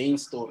understand the main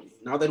story.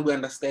 Now that we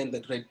understand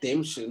that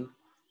redemption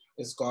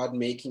is God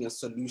making a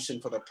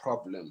solution for the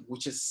problem,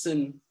 which is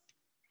sin,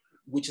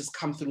 which has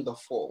come through the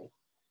fall.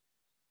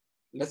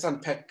 Let's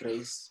unpack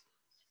grace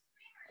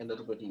a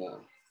little bit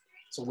more.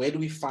 So where do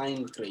we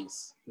find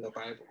grace in the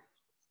Bible?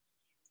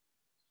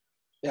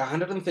 There are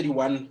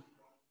 131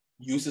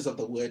 uses of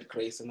the word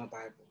grace in the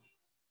Bible.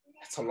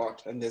 That's a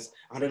lot. And there's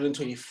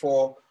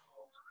 124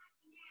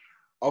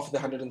 of the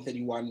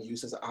 131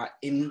 uses are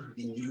in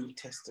the New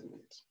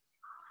Testament.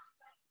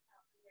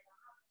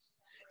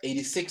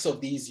 86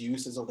 of these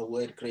uses of the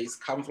word grace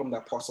come from the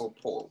Apostle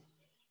Paul.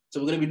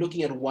 So we're going to be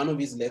looking at one of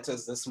his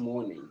letters this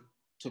morning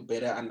to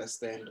better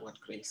understand what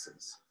grace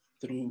is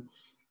through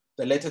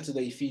the letter to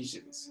the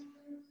Ephesians.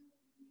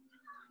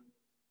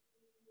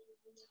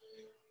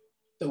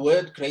 The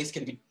word grace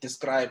can be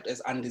described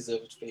as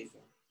undeserved favor.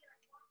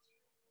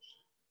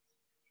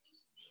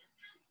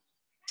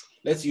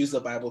 Let's use the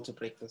Bible to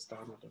break this down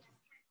a little.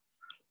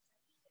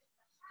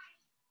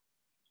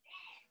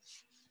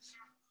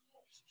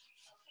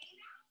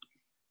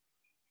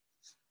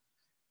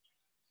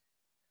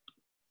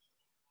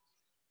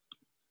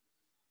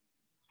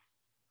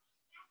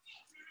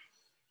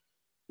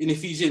 In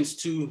Ephesians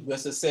 2,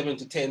 verses 7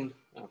 to 10,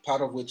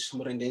 part of which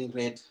Murendeni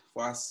read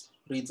for us,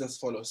 reads as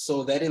follows.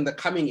 So that in the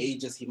coming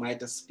ages he might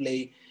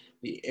display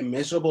the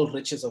immeasurable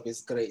riches of his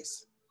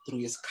grace through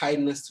his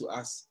kindness to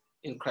us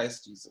in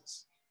Christ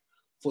Jesus.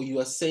 For you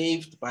are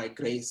saved by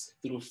grace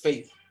through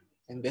faith,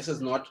 and this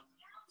is not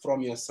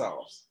from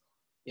yourselves.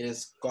 It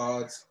is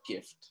God's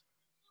gift,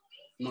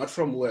 not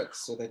from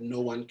works, so that no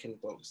one can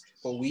boast.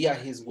 For we are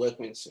his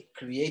workmanship,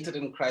 created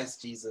in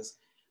Christ Jesus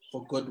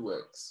for good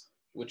works,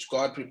 which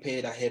God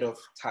prepared ahead of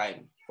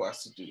time for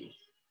us to do.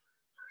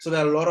 So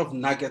there are a lot of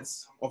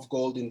nuggets of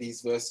gold in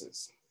these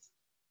verses.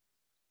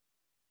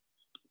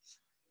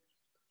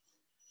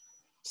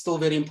 Still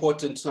very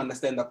important to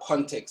understand the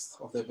context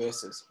of the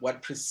verses,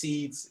 what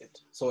precedes it,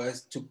 so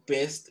as to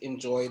best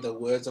enjoy the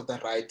words of the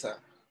writer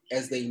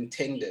as they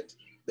intended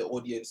the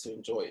audience to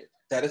enjoy it.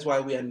 That is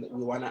why we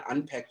want to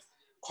unpack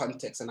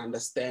context and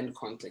understand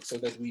context so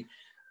that we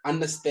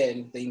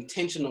understand the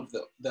intention of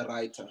the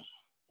writer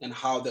and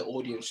how the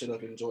audience should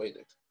have enjoyed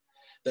it.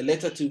 The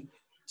letter to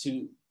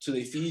the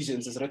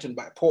Ephesians is written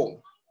by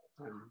Paul.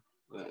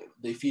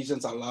 The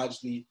Ephesians are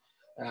largely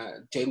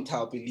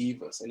Gentile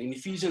believers. And in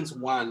Ephesians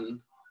 1,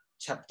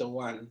 chapter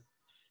 1,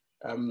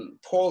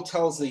 Paul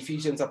tells the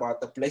Ephesians about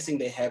the blessing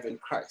they have in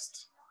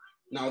Christ.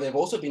 Now, they've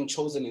also been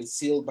chosen and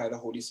sealed by the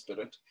Holy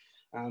Spirit.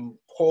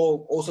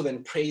 Paul also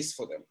then prays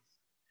for them,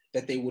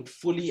 that they would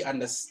fully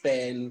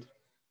understand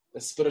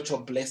the spiritual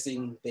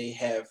blessing they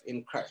have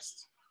in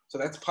Christ. So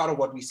that's part of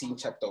what we see in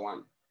chapter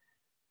 1.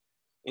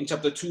 In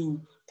chapter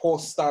 2, Paul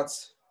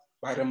starts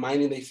by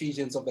reminding the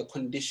Ephesians of the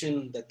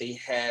condition that they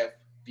have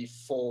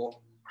before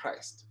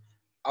Christ.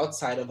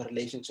 outside of a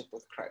relationship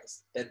with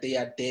Christ, that they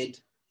are dead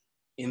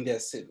in their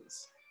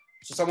sins.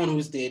 So someone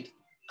who's dead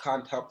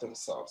can't help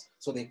themselves.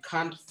 So they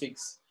can't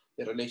fix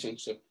their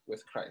relationship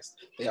with Christ.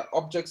 They are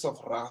objects of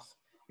wrath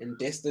and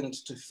destined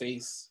to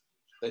face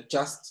the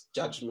just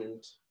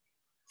judgment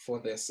for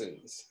their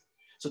sins.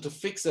 So to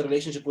fix the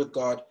relationship with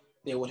God,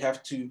 they would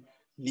have to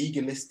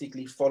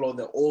legalistically follow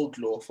the old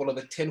law, follow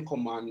the 10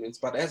 commandments.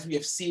 But as we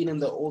have seen in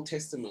the Old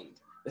Testament,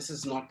 this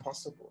is not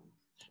possible.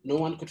 No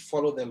one could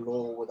follow the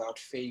law without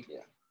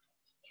failure.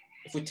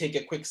 If we take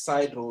a quick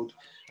side road,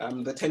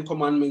 the 10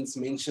 commandments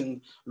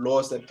mention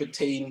laws that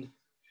pertain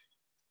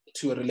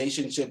to a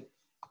relationship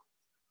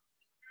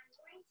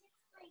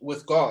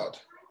with God.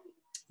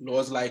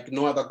 Laws like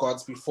no other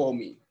gods before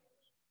me.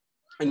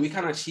 And we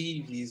can't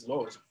achieve these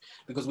laws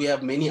because we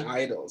have many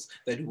idols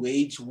that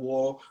wage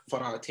war for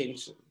our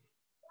attention.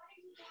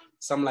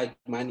 Some like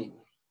money,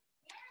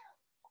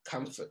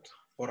 comfort,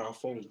 or our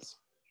phones.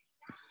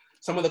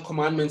 Some of the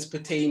commandments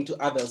pertain to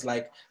others,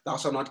 like thou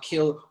shalt not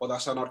kill or thou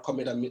shalt not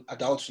commit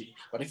adultery.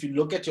 But if you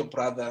look at your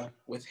brother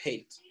with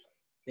hate,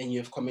 then you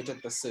have committed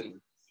the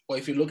sin. Or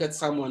if you look at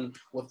someone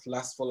with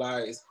lustful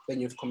eyes, then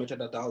you've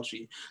committed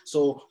adultery.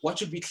 So what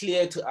should be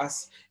clear to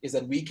us is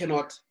that we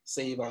cannot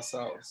save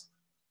ourselves.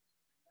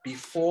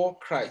 Before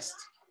Christ,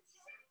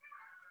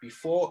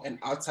 before and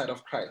outside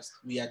of Christ,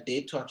 we are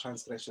dead to our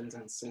transgressions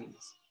and sins.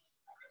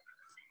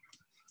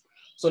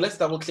 So let's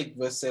double click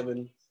verse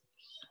 7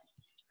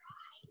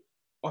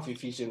 of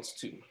Ephesians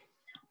 2.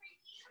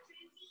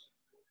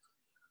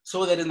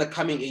 So that in the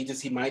coming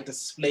ages he might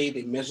display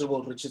the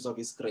immeasurable riches of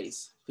his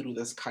grace through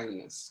this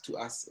kindness to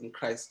us in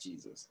Christ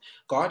Jesus.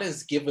 God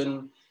has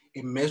given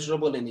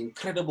immeasurable and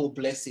incredible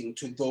blessing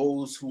to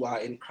those who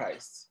are in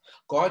Christ.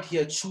 God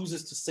here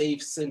chooses to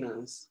save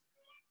sinners,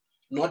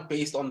 not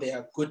based on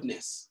their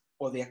goodness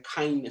or their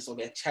kindness or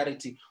their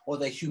charity or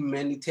their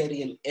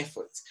humanitarian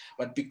efforts,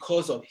 but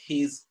because of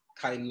his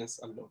kindness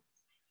alone.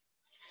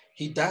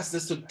 He does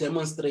this to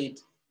demonstrate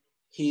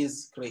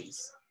his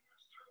grace,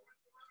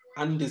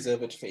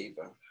 undeserved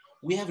favor.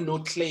 We have no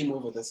claim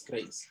over this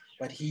grace,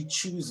 but he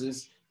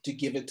chooses to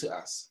give it to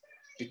us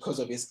because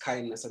of his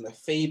kindness and the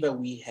favor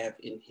we have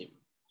in him.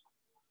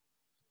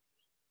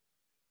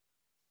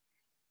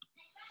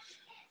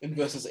 In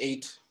verses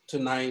 8 to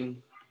 9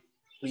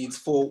 reads,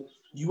 for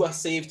you are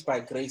saved by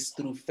grace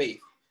through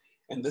faith,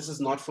 and this is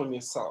not from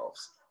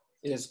yourselves.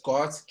 It is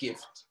God's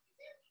gift,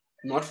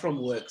 not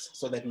from works,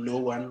 so that no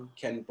one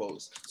can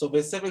boast. So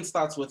verse 7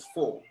 starts with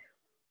for.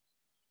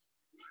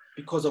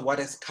 Because of what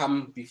has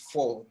come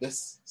before,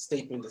 this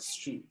statement is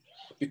true.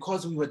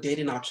 Because we were dead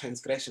in our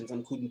transgressions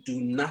and could do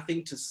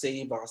nothing to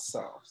save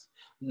ourselves,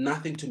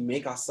 nothing to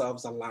make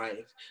ourselves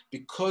alive.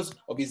 Because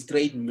of his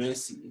great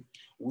mercy,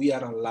 we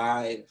are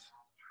alive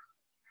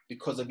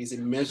because of his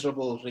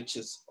immeasurable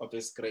riches of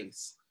his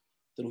grace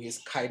through his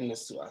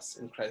kindness to us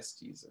in Christ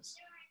Jesus.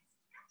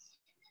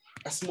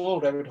 A small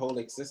rabbit hole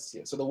exists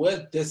here. So the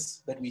word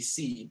this that we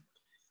see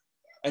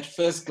at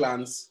first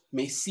glance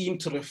may seem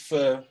to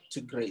refer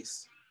to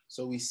grace.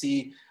 So we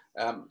see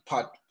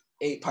part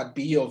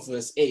B of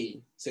verse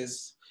A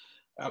says,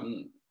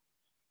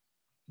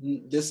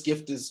 this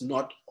gift is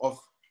not of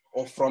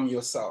or from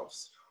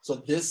yourselves. So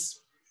this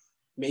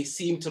may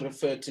seem to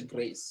refer to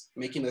grace,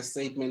 making a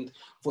statement,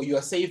 for you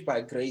are saved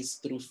by grace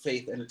through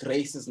faith, and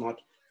grace is not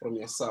from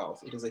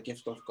yourself. It is a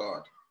gift of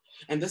God.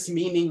 And this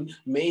meaning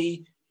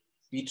may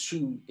be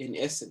true in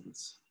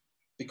essence,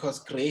 because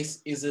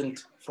grace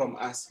isn't from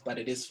us, but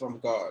it is from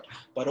God.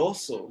 But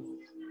also,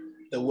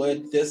 the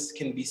word this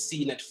can be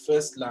seen at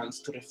first glance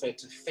to refer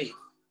to faith,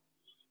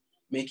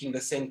 making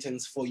the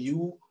sentence, for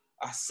you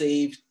are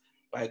saved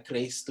by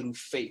grace through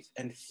faith.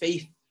 And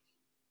faith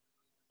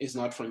is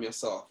not from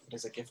yourself, it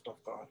is a gift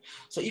of God.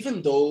 So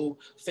even though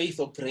faith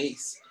or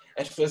grace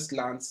at first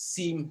glance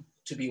seem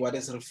to be what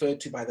is referred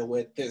to by the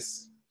word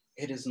this,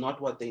 it is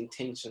not what the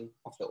intention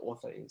of the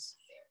author is.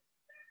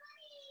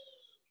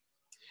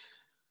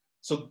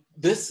 So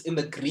this in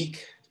the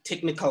Greek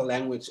technical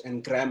language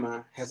and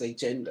grammar has a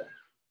gender.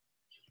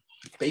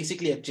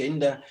 Basically, a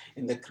gender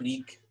in the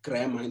Greek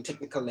grammar and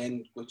technical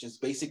language is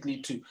basically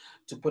to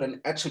put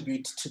an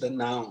attribute to the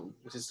noun,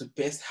 which is to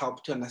best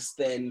help to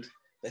understand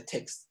the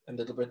text a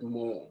little bit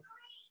more.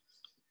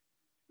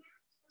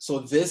 So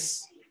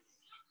this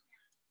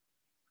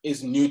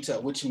is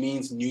neuter, which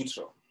means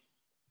neutral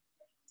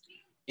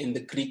in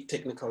the Greek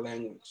technical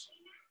language.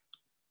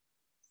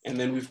 And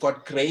then we've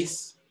got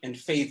grace and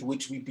faith,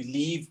 which we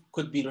believe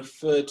could be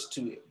referred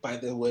to by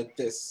the word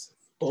this.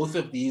 Both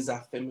of these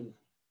are feminine.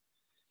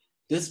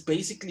 This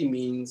basically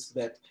means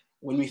that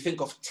when we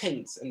think of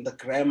tense and the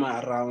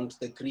grammar around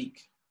the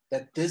Greek,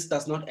 that this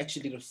does not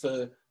actually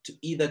refer to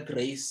either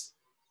grace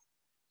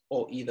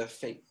or either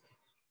faith.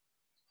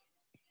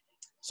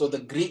 So the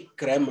Greek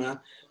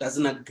grammar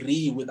doesn't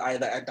agree with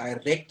either a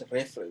direct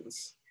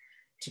reference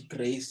to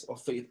grace or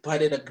faith,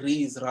 but it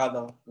agrees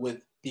rather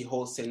with the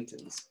whole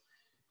sentence.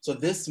 So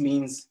this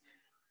means,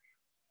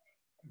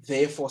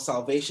 therefore,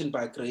 salvation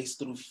by grace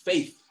through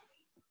faith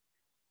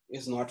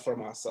is not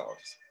from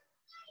ourselves.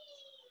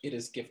 It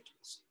is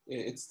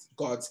It's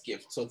God's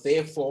gift. So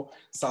therefore,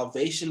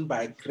 salvation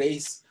by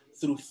grace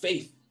through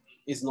faith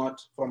is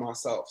not from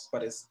ourselves,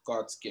 but is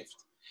God's gift.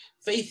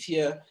 Faith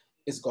here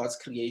is God's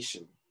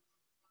creation,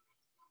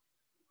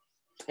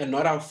 and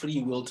not our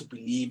free will to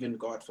believe in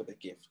God for the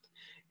gift.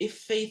 If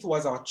faith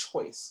was our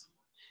choice,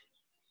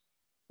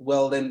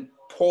 well, then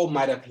Paul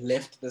might have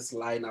left this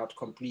line out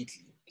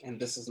completely, and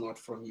this is not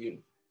from you.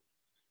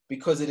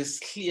 Because it is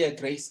clear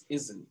grace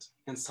isn't,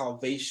 and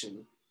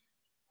salvation,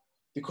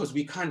 because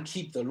we can't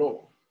keep the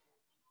law.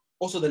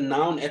 Also, the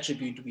noun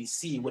attribute we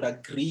see would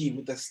agree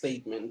with the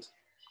statement,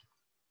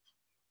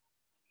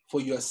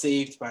 for you are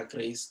saved by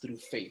grace through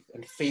faith,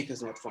 and faith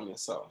is not from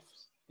yourself.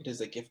 It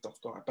is a gift of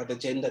God, but the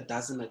gender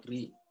doesn't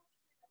agree.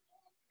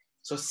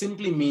 So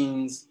simply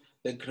means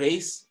the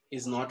grace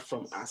is not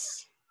from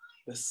us.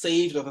 The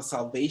saved or the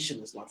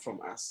salvation is not from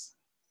us,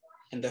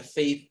 and the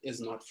faith is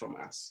not from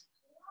us.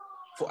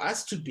 For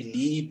us to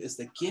believe is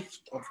the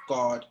gift of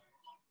God,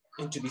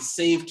 and to be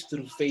saved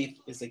through faith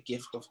is a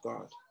gift of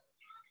God.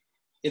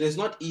 It is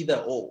not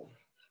either or,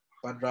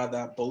 but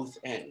rather both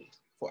and.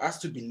 For us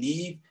to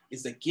believe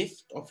is a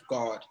gift of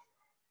God,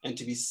 and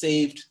to be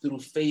saved through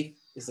faith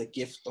is a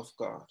gift of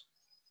God.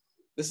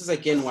 This is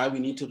again why we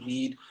need to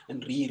read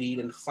and reread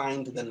and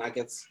find the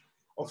nuggets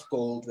of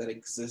gold that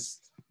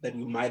exist that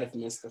we might have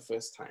missed the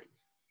first time,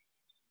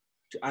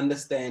 to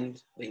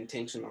understand the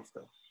intention of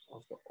the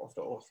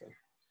author.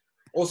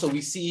 Also,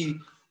 we see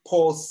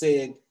Paul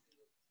said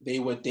they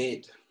were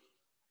dead.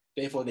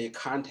 Therefore, they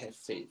can't have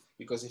faith,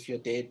 because if you're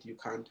dead, you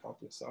can't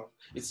help yourself.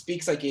 It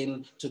speaks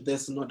again to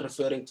this, not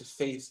referring to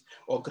faith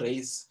or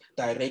grace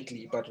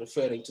directly, but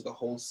referring to the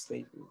whole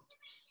statement.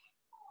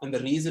 And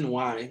the reason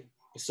why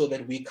is so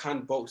that we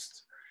can't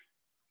boast.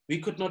 We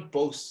could not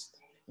boast.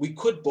 We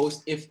could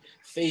boast if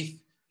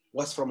faith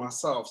was from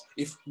ourselves.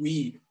 If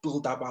we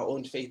build up our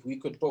own faith, we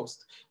could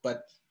boast,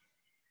 but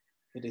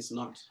it is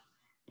not.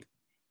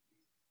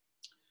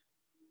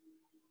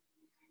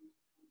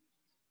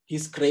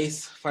 His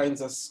grace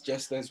finds us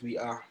just as we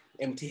are,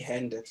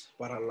 empty-handed,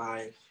 but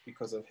alive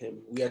because of him.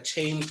 We are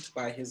changed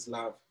by his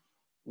love.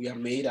 We are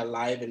made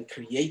alive and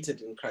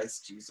created in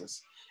Christ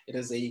Jesus. It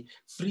is a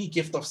free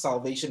gift of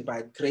salvation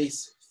by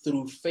grace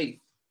through faith,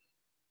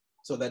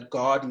 so that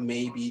God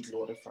may be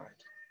glorified.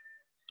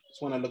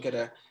 Just want to look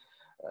at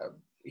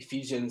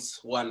Ephesians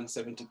 1,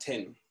 7 to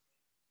 10.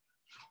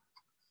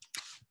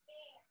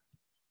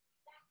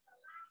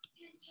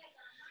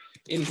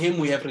 In him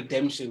we have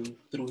redemption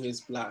through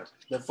his blood,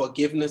 the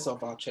forgiveness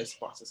of our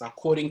trespasses,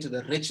 according to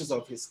the riches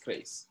of his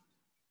grace,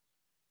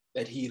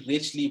 that he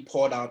richly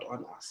poured out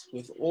on us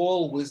with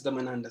all wisdom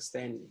and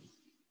understanding.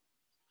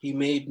 He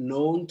made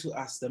known to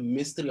us the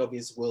mystery of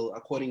his will,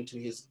 according to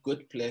his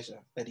good pleasure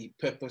that he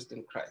purposed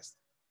in Christ,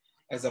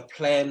 as a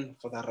plan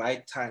for the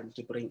right time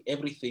to bring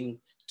everything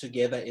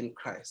together in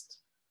Christ,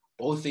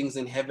 both things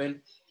in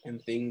heaven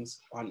and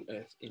things on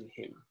earth in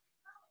him.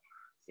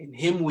 In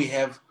him we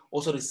have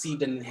also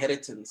received an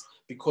inheritance,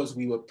 because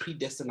we were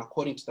predestined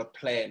according to the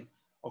plan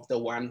of the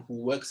one who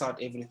works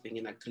out everything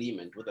in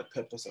agreement with the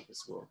purpose of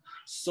his will,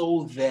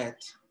 so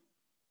that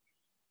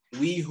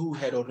we who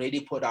had already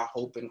put our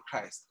hope in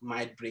Christ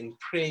might bring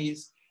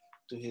praise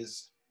to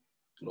his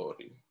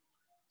glory.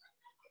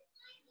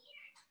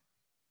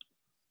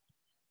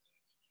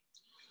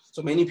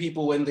 So many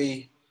people, when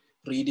they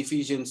read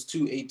Ephesians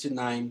 2, 8 to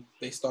 9,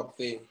 they stop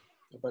there.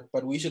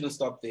 But we shouldn't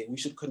stop there. We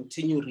should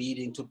continue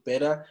reading to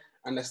better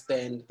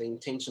understand the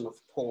intention of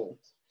Paul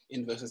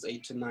in verses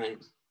 8 to 9.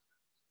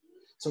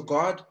 So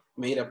God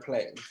made a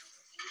plan.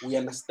 We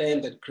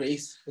understand that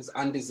grace is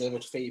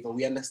undeserved favor.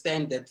 We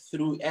understand that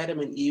through Adam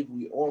and Eve,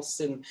 we all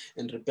sin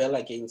and rebel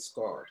against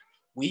God.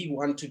 We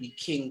want to be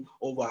king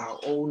over our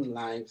own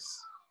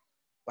lives.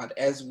 But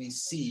as we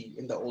see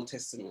in the Old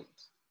Testament,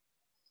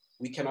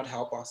 we cannot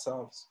help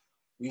ourselves.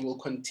 We will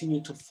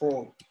continue to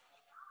fall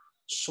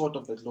short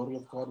of the glory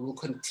of God. We will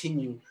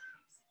continue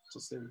to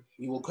sin.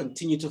 We will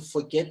continue to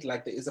forget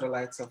like the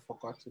Israelites have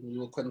forgotten. We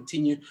will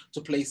continue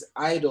to place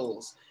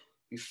idols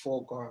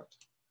before God.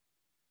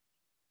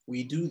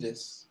 We do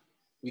this.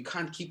 We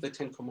can't keep the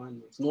 10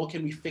 Commandments, nor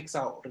can we fix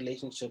our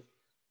relationship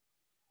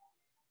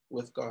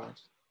with God.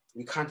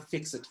 We can't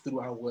fix it through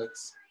our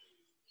works.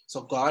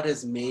 So God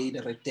has made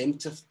a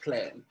redemptive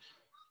plan,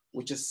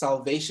 which is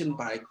salvation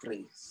by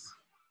grace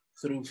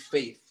through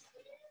faith,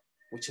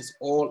 which is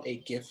all a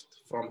gift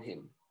from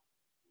him.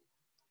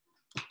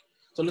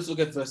 So let's look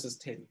at verses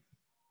 10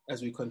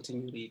 as we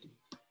continue reading.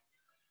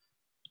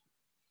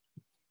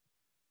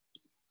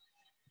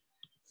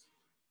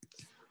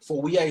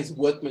 For we are his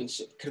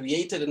workmanship,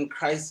 created in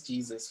Christ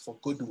Jesus for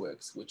good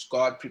works, which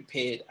God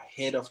prepared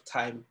ahead of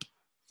time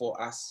for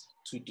us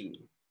to do.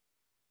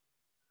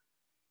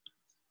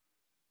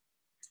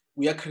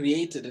 We are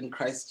created in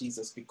Christ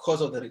Jesus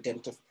because of the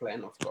redemptive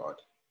plan of God.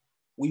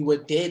 We were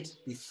dead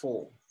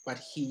before,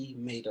 but he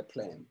made a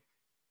plan.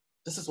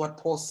 This is what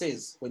Paul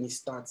says when he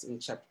starts in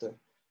chapter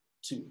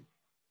 2.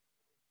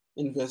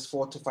 In verse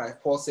 4 to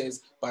 5, Paul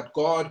says, but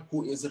God,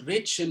 who is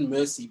rich in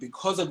mercy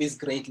because of his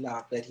great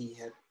love that he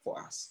had for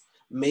us,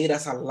 made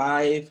us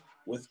alive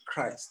with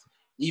Christ,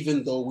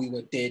 even though we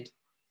were dead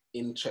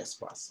in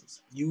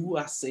trespasses. You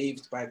are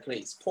saved by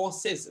grace. Paul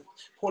says it.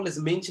 Paul is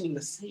mentioning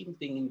the same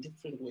thing in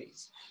different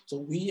ways. So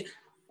we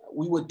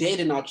were dead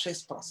in our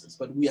trespasses,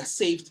 but we are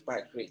saved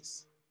by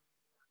grace.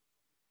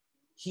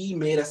 He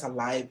made us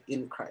alive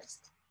in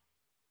Christ.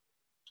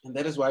 And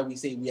that is why we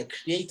say we are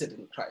created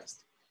in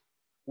Christ.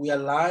 We are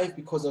alive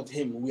because of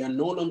him. We are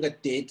no longer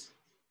dead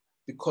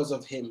because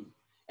of him.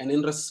 And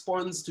in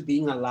response to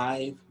being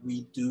alive,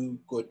 we do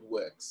good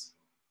works.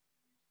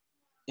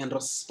 In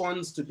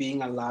response to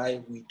being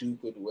alive, we do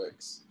good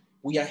works.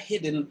 We are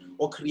hidden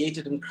or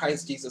created in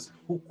Christ Jesus,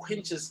 who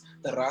quenches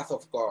the wrath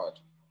of God.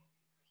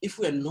 If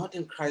we are not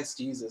in Christ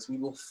Jesus, we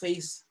will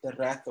face the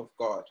wrath of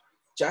God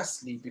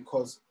justly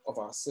because of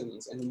our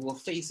sins, and we will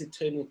face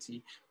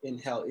eternity in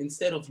hell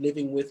instead of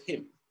living with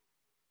him.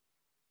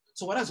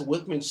 So what does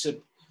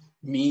workmanship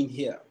mean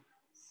here?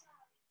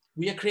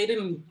 We are created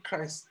in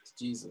Christ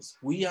Jesus.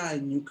 We are a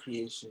new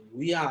creation.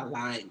 We are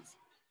alive.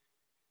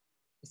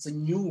 It's a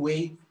new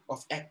way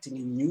of acting,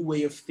 a new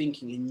way of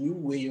thinking, a new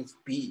way of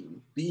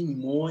being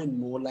more and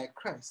more like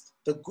Christ.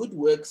 The good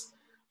works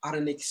are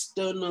an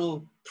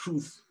external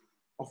proof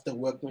of the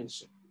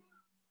workmanship.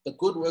 The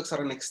good works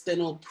are an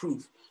external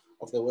proof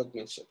of the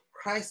workmanship.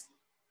 Christ,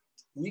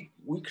 we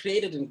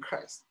created in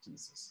Christ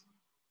Jesus.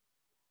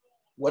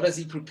 What does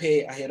he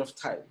prepare ahead of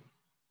time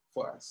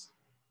for us?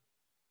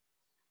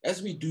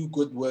 As we do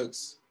good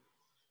works,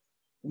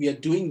 we are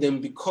doing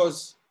them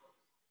because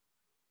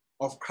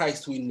of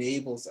Christ who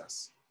enables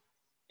us,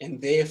 and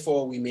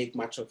therefore we make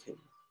much of him.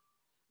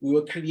 We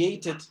were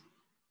created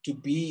to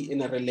be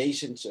in a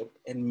relationship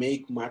and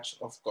make much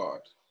of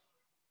God.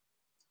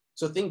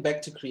 So think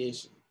back to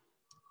creation.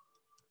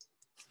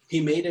 He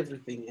made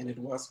everything and it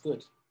was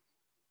good.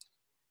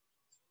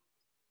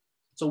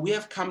 So we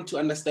have come to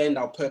understand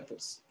our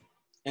purpose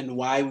and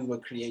why we were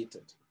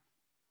created.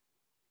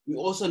 We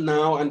also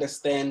now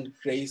understand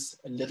grace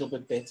a little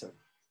bit better.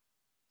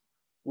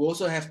 We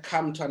also have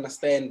come to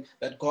understand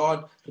that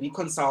God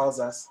reconciles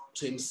us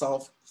to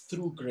himself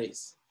through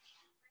grace.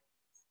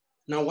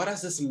 Now, what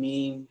does this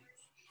mean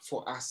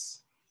for us?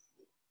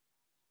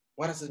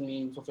 What does it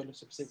mean for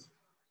Fellowship City?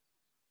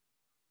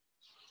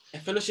 A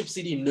Fellowship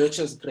City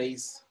nurtures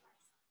grace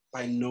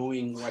by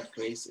knowing what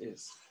grace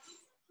is.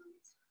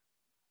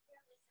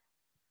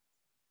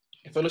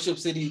 A Fellowship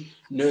City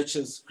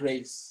nurtures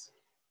grace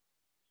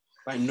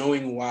by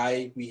knowing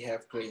why we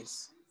have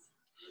grace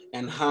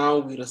and how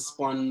we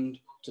respond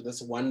to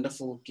this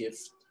wonderful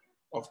gift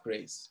of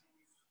grace.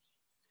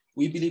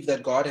 We believe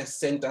that God has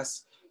sent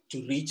us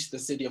to reach the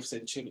city of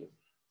Centurion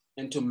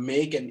and to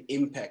make an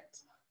impact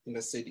in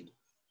the city.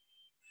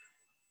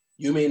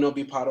 You may not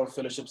be part of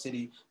Fellowship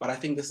City, but I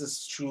think this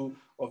is true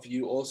of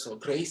you also.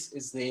 Grace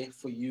is there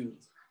for you,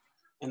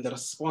 and the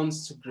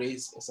response to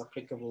grace is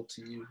applicable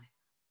to you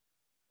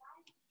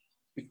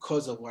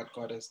because of what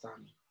God has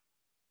done,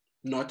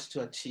 not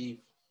to achieve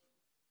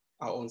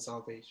our own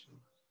salvation.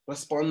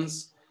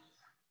 Response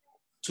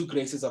to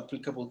grace is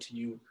applicable to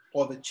you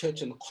or the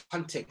church and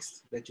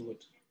context that you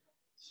would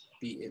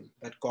be in,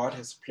 that God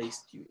has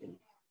placed you in.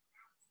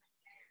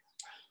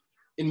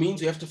 It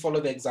means we have to follow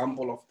the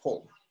example of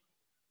Paul.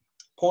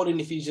 Paul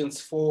in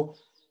Ephesians 4,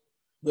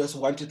 verse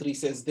 1-3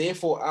 says,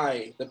 "Therefore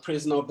I, the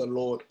prisoner of the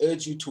Lord,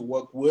 urge you to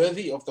work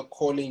worthy of the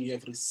calling you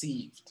have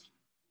received,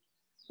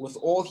 with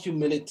all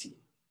humility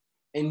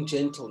and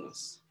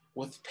gentleness,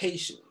 with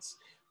patience,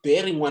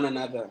 bearing with one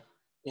another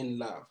in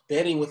love,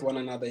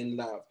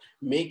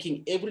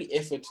 making every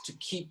effort to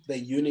keep the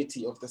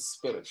unity of the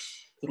Spirit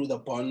through the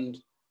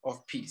bond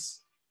of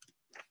peace."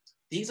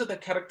 These are the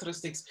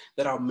characteristics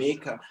that our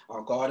Maker,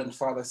 our God and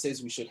Father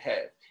says we should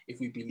have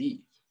if we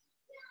believe.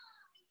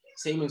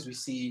 Same as we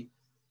see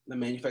the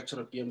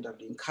manufacturer of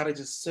BMW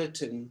encourages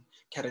certain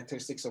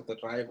characteristics of the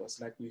drivers,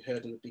 like we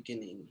heard in the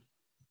beginning.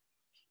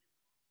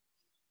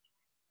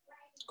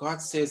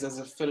 God says as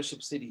a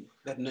Fellowship City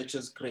that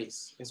nurtures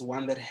grace is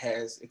one that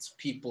has its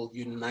people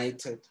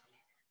united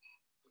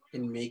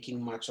in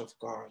making much of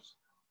God,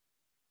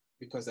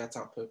 because that's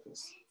our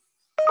purpose.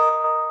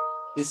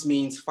 This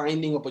means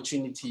finding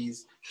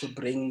opportunities to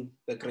bring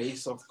the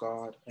grace of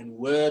God and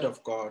word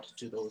of God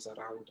to those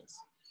around us.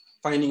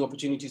 Finding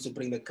opportunities to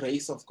bring the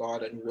grace of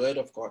God and word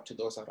of God to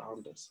those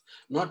around us.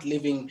 Not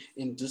living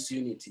in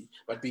disunity,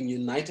 but being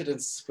united in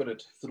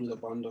spirit through the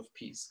bond of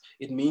peace.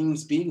 It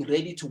means being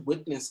ready to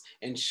witness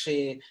and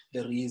share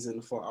the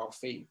reason for our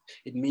faith.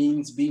 It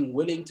means being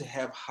willing to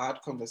have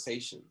hard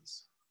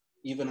conversations,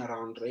 even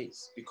around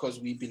race, because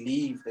we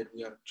believe that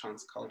we are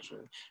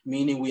transcultural,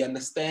 meaning we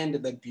understand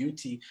the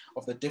beauty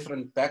of the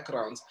different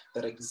backgrounds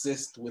that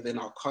exist within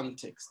our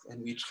context,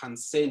 and we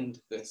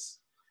transcend this.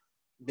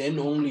 Then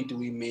only do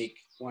we make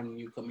one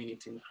new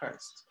community in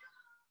Christ.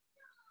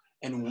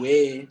 And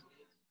where,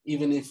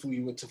 even if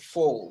we were to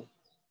fall,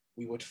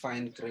 we would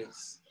find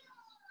grace.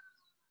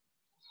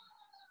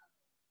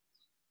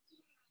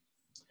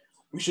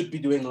 We should be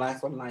doing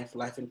life on life,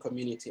 life in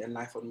community, and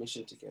life on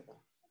mission together.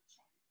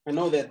 I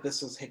know that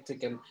this is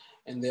hectic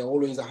and there are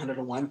always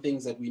 101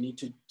 things that we need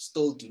to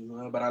still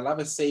do, but I love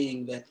a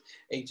saying that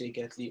A.J.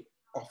 Gatley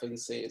often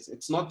says.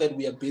 It's not that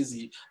we are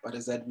busy, but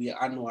it's that we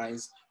are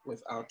unwise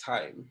with our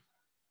time.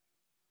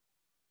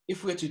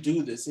 If we're to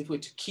do this, if we're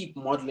to keep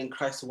modeling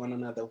Christ to one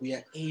another, we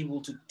are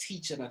able to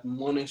teach and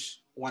admonish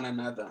one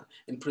another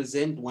and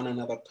present one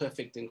another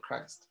perfect in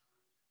Christ.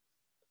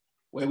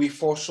 Where we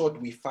fall short,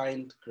 we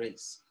find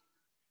grace.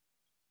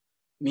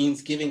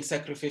 Means giving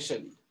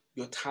sacrificially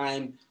your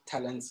time,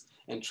 talents,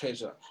 and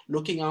treasure,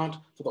 looking out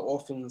for the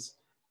orphans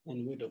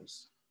and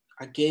widows.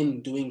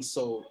 Again, doing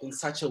so in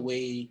such a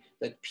way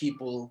that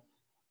people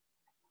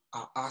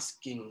are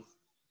asking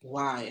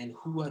why and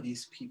who are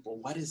these people?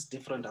 What is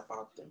different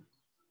about them?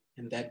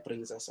 And that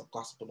brings us a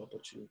gospel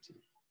opportunity.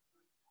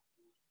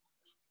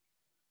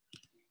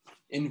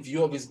 In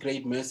view of his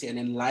great mercy and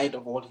in light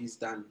of all he's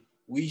done,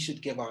 we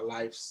should give our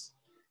lives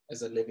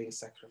as a living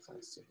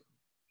sacrifice to him.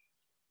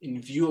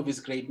 In view of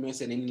his great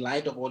mercy and in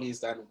light of all he's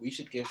done, we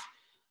should give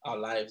our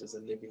lives as a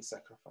living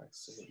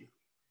sacrifice to him.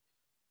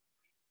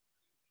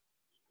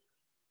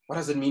 What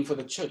does it mean for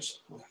the church?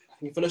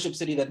 A fellowship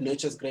city that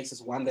nurtures grace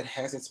is one that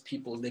has its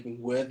people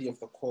living worthy of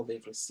the call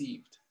they've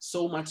received.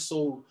 So much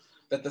so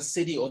that the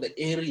city or the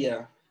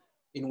area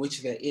in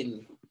which they're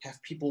in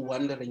have people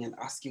wondering and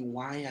asking,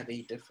 why are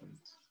they different?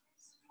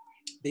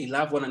 They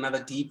love one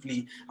another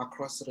deeply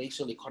across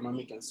racial,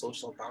 economic, and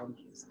social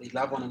boundaries. They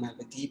love one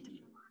another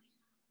deeply.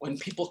 When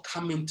people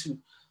come into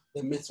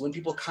the midst, when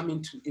people come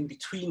in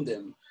between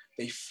them,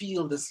 they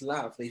feel this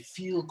love. They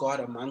feel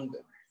God among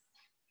them.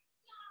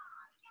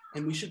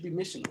 And we should be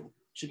missional.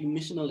 Should be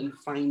missional in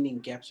finding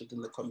gaps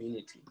within the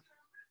community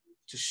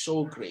to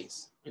show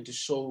grace and to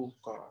show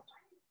God,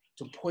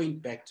 to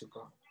point back to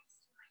God.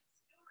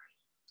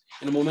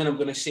 In a moment, I'm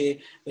going to share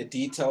the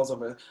details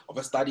of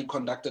a study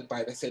conducted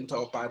by the Center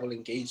of Bible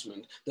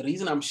Engagement. The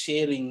reason I'm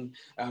sharing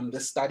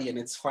this study and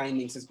its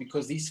findings is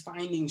because these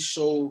findings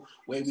show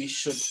where we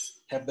should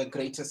have the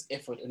greatest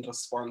effort in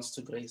response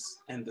to grace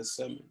and the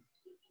sermon.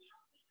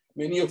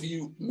 Many of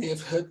you may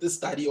have heard this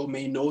study or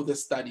may know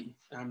this study.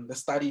 The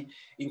study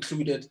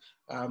included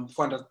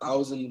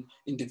 400,000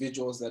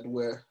 individuals that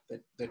were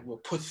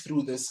put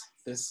through this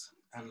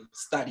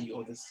study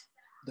or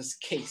this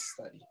case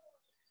study.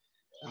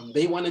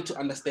 They wanted to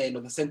understand,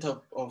 or the Center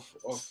of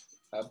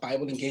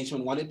Bible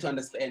Engagement wanted to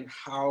understand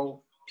how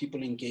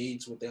people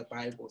engage with their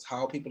Bibles,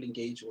 how people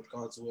engage with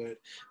God's word.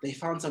 They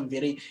found some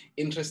very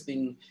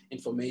interesting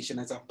information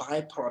as a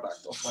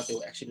byproduct of what they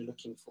were actually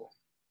looking for.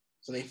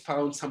 So they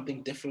found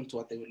something different to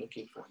what they were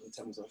looking for in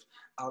terms of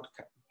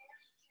outcome.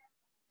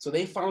 So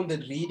they found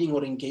that reading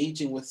or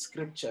engaging with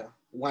scripture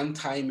one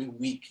time a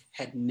week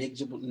had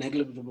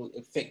negligible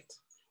effect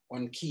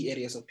on key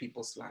areas of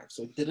people's lives.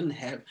 So it didn't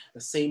have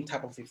the same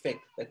type of effect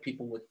that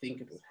people would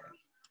think it would have.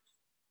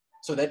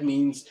 So that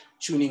means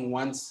tuning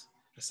once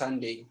a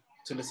Sunday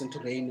to listen to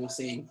radio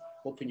saying,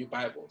 open your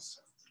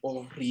Bibles,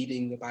 or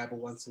reading the Bible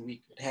once a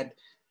week. It had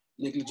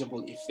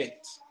negligible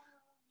effect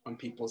on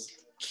people's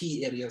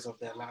key areas of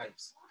their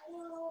lives.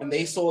 And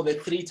they saw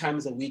that 3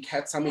 times a week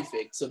had some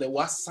effect. So there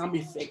was some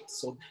effect.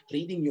 So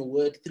reading your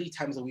word 3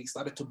 times a week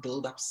started to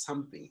build up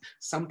something.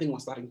 Something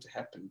was starting to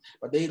happen.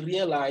 But they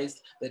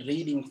realized that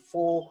reading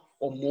 4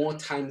 or more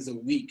times a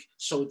week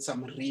showed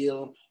some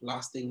real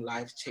lasting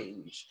life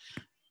change.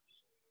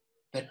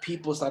 That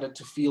people started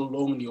to feel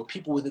lonely, or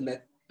people within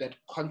that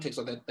context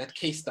or that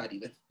case study,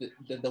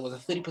 that there was a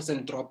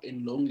 30% drop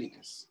in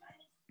loneliness.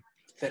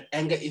 That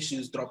anger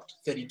issues dropped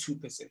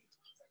 32%.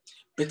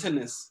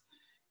 Bitterness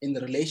in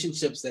the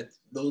relationships that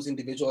those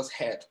individuals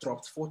had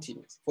dropped 40%.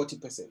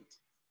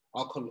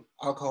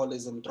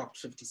 Alcoholism dropped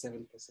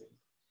 57%.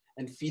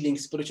 And feeling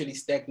spiritually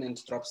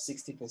stagnant dropped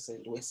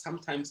 60%, where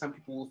sometimes some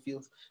people will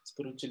feel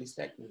spiritually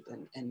stagnant.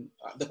 And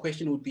the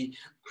question would be,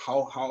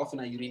 how often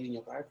are you reading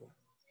your Bible?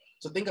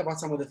 So think about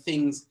some of the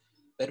things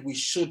that we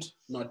should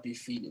not be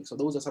feeling. So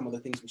those are some of the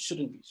things we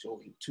shouldn't be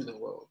showing to the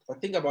world.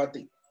 But think about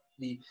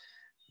the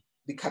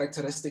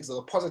characteristics, or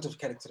the positive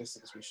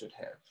characteristics we should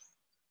have.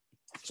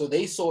 So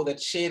they saw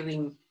that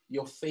sharing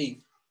your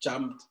faith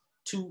jumped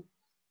 200%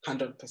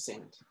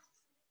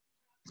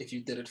 if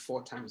you did it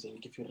 4 times a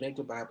week, if you read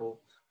the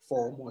Bible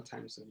 4 more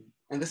times a week.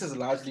 And this is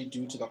largely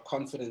due to the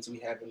confidence we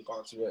have in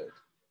God's word.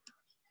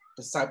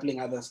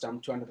 Discipling others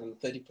jumped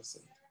 230%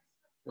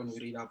 when we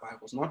read our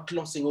Bibles, not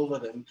glossing over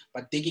them,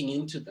 but digging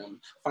into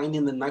them,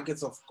 finding the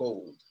nuggets of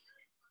gold,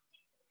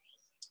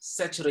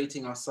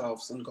 saturating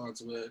ourselves in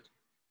God's word,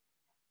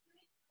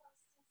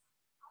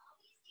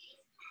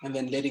 and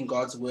then letting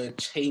God's word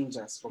change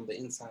us from the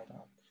inside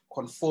out,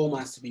 conform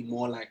us to be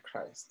more like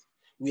Christ.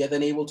 We are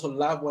then able to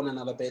love one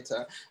another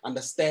better,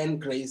 understand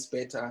grace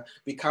better,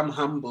 become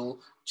humble,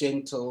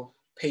 gentle,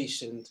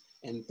 patient,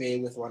 and bear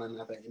with one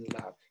another in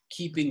love,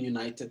 keeping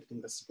united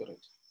in the Spirit.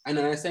 And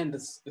I understand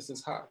this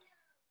is hard.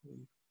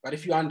 But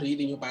if you aren't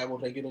reading your Bible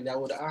regularly, I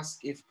would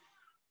ask if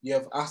you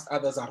have asked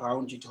others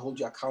around you to hold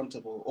you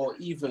accountable, or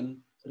even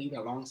read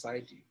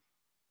alongside you.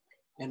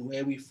 And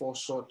where we fall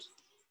short,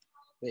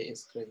 there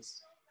is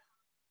grace.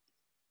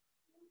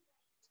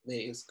 There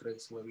is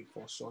grace where we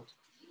fall short.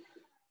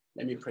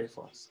 Let me pray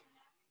for us.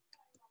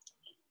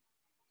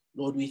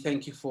 Lord, we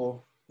thank you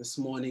for this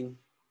morning.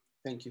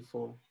 Thank you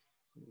for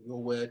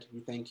your word.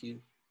 We thank you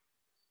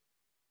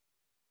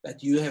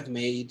that you have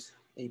made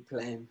a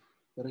plan,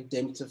 a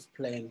redemptive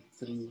plan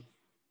through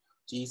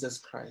Jesus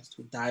Christ,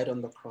 who died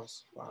on the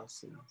cross for our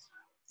sins.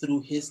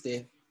 Through his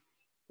death,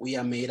 we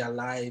are made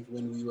alive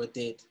when we were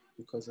dead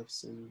because of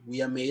sin.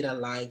 We are made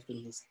alive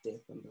through his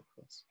death on the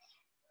cross.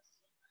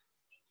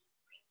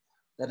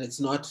 That it's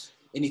not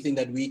anything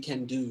that we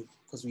can do,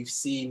 because we've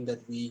seen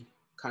that we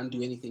can't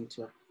do anything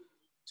to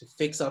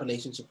fix our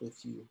relationship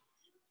with you.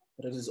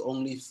 But it is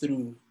only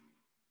through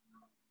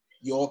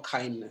your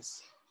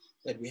kindness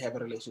that we have a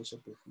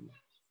relationship with you.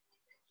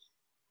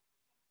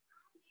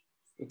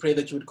 We pray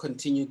that you would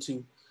continue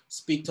to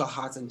speak to our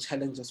hearts and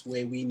challenge us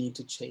where we need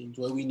to change,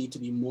 where we need to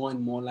be more and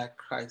more like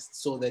Christ,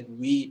 so that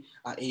we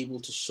are able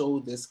to show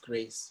this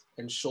grace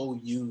and show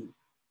you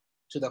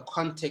to the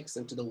context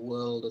and to the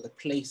world or the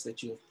place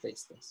that you have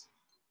placed us.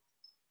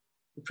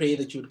 We pray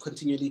that you would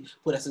continually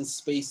put us in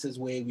spaces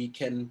where we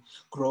can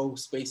grow,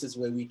 spaces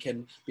where we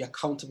can be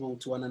accountable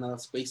to one another,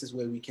 spaces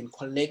where we can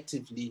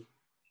collectively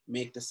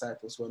make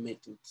disciples who are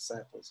making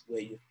disciples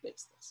where you've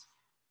placed us.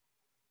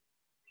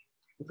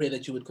 We pray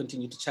that you would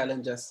continue to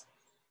challenge us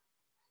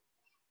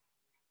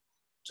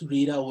to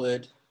read our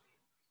word,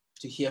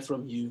 to hear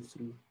from you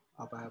through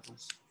our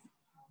Bibles,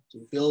 to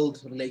build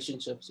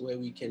relationships where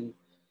we can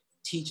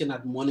teach and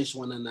admonish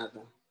one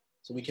another,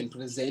 so we can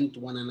present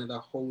one another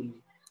holy,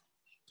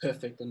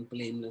 perfect, and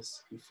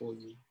blameless before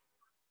you.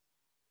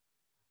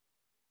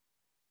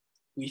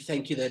 We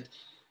thank you that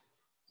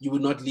you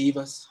would not leave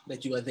us,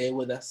 that you are there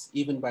with us,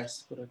 even by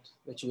Spirit,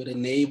 that you would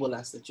enable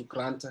us, that you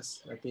grant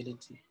us the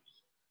ability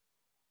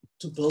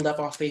to build up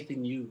our faith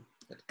in you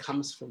that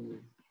comes from you,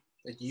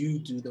 that you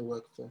do the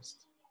work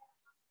first,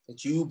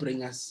 that you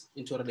bring us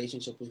into a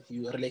relationship with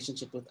you, a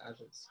relationship with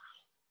others.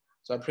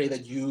 So I pray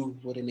that you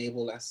would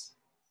enable us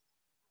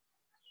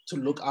to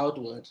look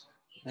outward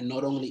and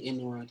not only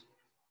inward,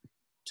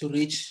 to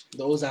reach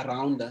those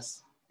around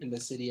us in the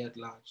city at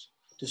large,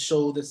 to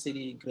show the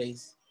city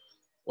grace,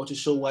 or to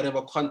show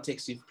whatever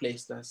context you've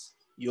placed us,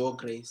 your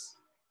grace,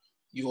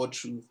 your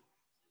truth,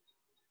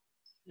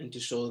 and to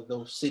show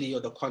the city or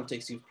the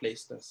context you've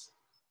placed us,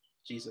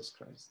 Jesus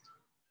Christ.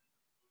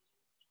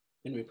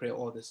 And we pray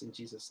all this in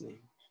Jesus' name.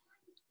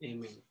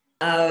 Amen.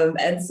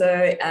 And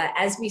so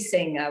as we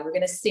sing, we're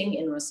going to sing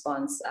in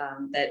response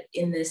that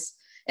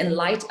in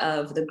light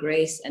of the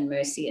grace and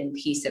mercy and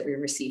peace that we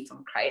receive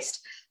from Christ,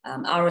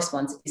 our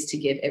response is to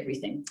give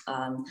everything,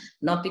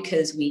 not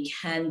because we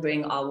can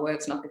bring our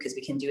works, not because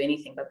we can do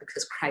anything, but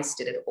because Christ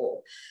did it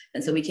all.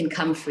 And so we can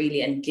come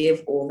freely and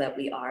give all that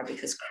we are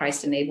because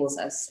Christ enables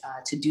us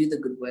to do the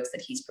good works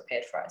that he's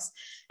prepared for us.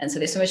 And so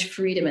there's so much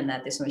freedom in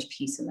that, there's so much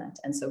peace in that.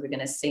 And so we're going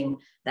to sing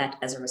that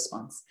as a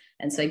response.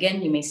 And so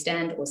again, you may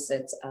stand or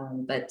sit,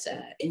 but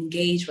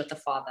engage with the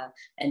Father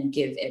and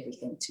give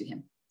everything to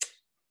him.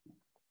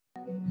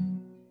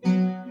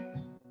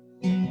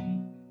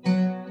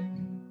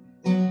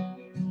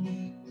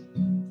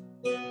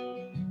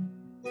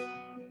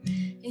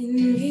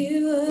 In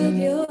view of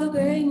your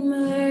great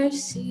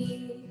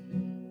mercy,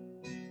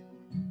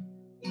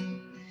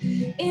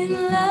 in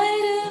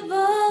light of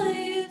all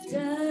you've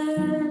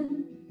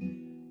done,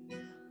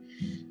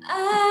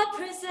 I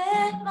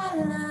present my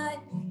life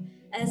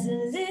as a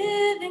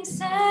living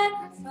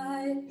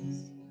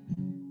sacrifice.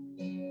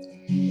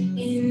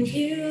 In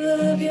view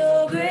of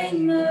your great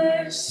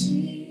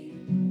mercy,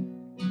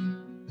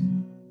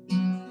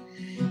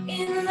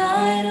 in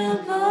light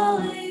of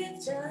all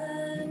you've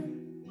done,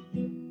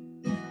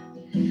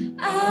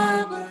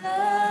 I will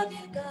love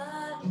you,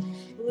 God,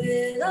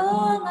 with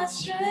all my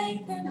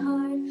strength and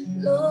heart.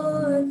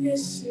 Lord,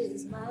 this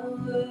is my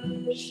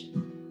worship.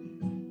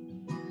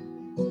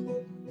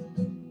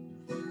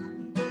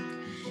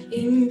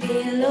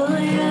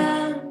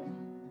 Impiloya,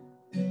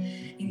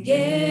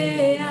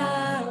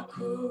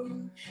 Ingeako,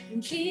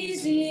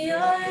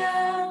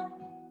 Inkizioya,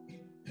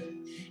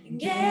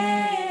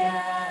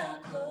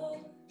 Ingeako,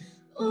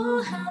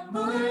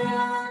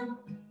 Uhamboya,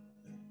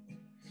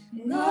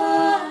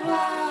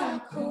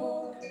 Ngorako,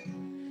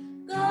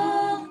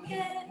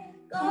 Gonke,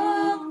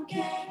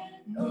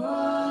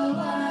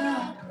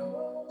 Ngorako.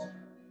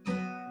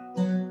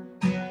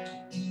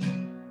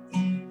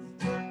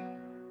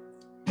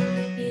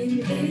 In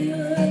view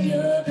of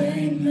your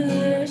great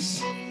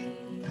mercy,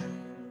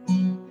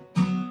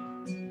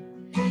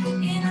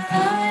 in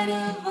light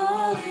of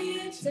all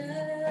you've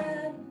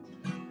done,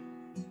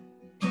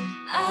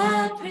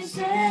 I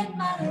present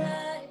my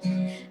life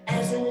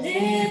as a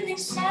living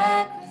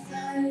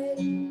sacrifice.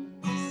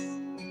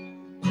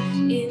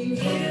 In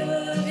view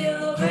of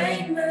your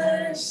great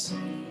mercy,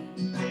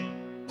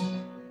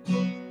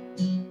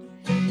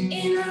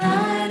 in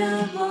light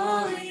of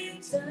all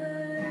you've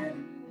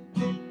done,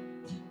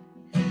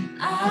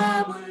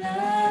 I will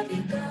love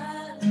you,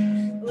 God,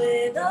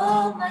 with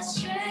all my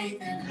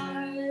strength and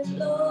heart.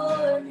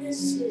 Lord,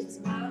 this is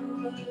my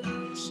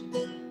worship.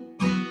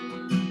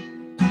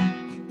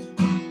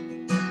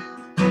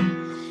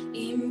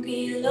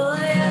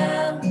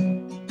 Impiloya,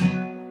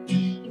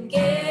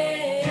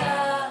 Ingeako,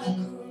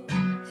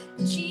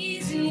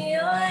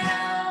 Chizioya,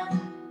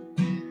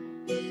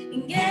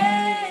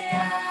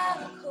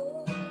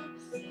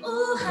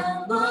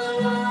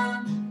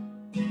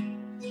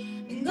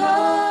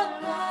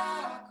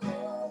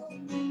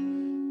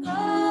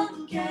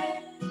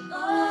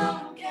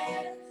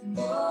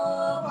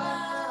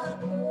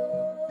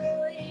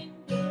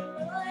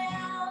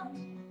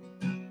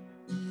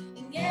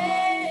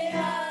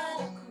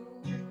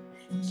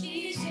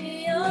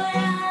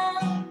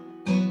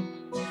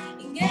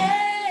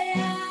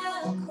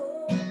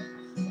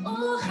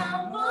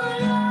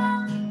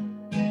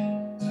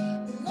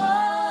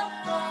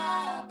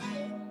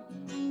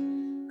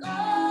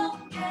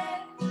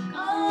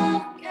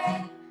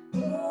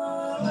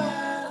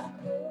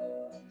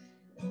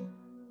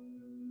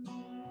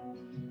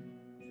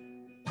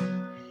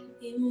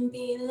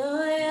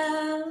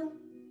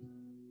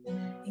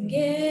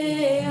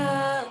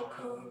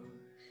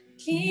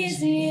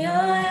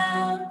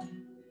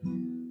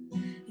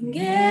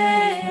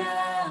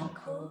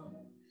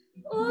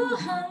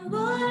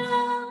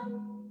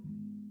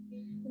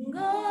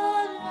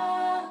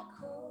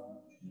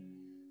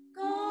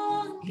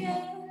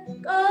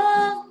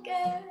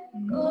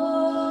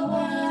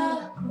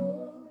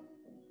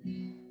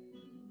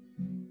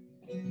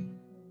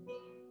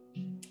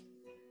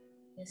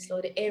 Yes,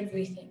 Lord,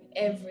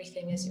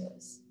 everything is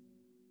yours.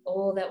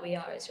 All that we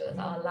are is yours.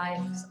 Our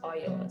lives are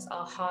yours.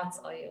 Our hearts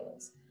are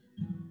yours.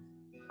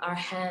 Our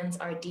hands,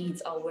 our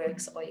deeds, our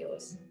works are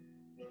yours.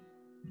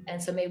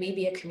 And so may we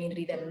be a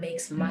community that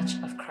makes much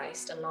of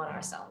Christ and not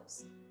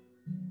ourselves.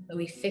 May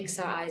we fix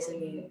our eyes on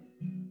you,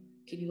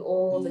 give you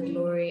all the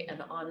glory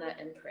and honor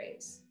and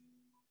praise.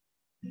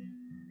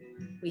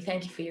 We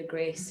thank you for your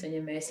grace and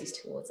your mercies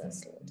towards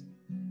us, Lord.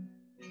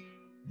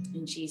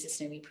 In Jesus'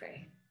 name we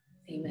pray.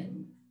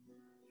 Amen.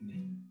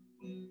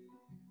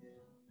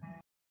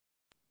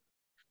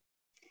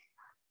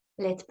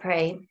 Let's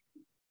pray.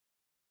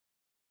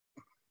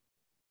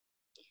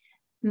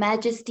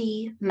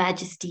 Majesty,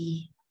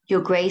 Majesty,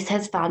 your grace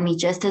has found me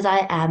just as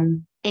I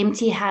am,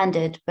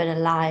 empty-handed but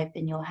alive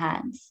in your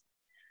hands.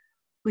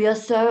 We are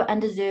so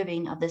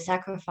undeserving of the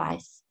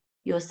sacrifice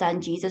your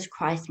Son Jesus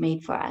Christ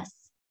made for us.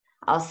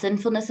 Our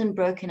sinfulness and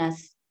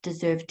brokenness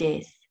deserve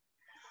death.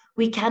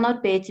 We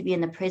cannot bear to be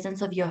in the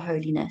presence of your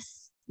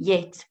holiness,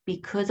 yet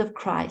because of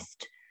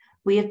Christ,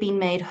 we have been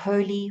made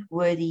holy,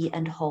 worthy,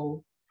 and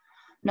whole.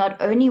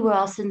 Not only were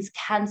our sins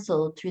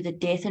cancelled through the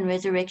death and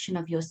resurrection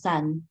of your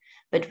Son,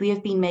 but we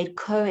have been made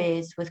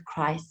co-heirs with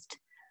Christ.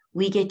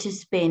 We get to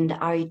spend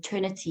our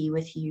eternity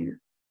with you.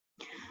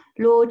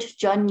 Lord,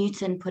 John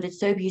Newton put it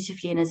so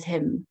beautifully in his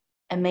hymn,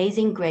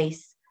 Amazing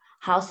Grace,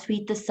 how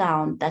sweet the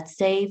sound that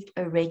saved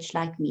a wretch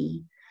like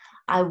me.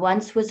 I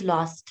once was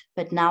lost,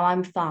 but now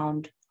I'm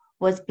found,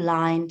 was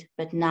blind,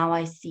 but now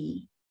I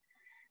see.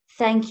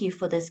 Thank you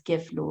for this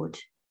gift, Lord.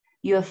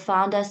 You have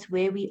found us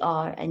where we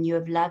are, and you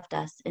have loved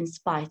us in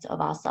spite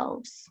of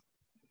ourselves.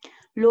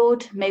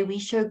 Lord, may we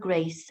show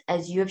grace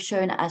as you have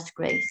shown us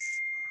grace.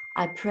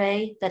 I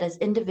pray that as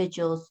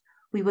individuals,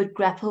 we would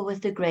grapple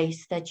with the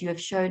grace that you have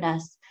shown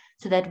us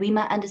so that we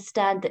might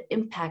understand the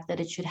impact that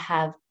it should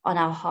have on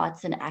our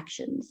hearts and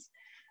actions.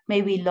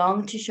 May we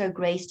long to show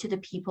grace to the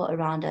people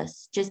around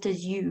us, just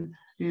as you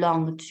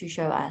long to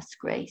show us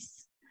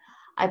grace.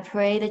 I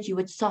pray that you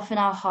would soften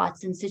our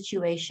hearts in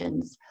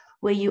situations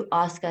where you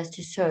ask us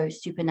to show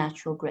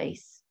supernatural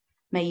grace.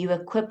 May you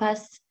equip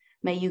us.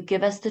 May you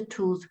give us the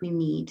tools we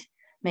need.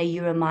 May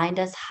you remind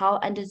us how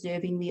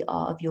undeserving we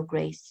are of your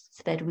grace,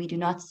 so that we do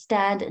not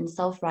stand in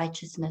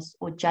self-righteousness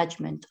or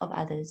judgment of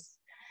others.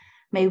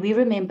 May we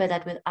remember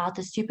that without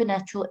the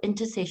supernatural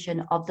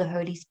intercession of the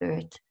Holy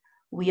Spirit,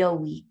 we are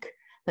weak,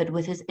 but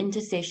with his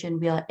intercession,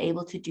 we are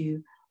able to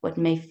do what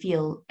may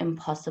feel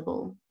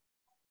impossible.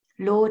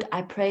 Lord,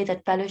 I pray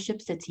that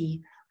Fellowship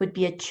City would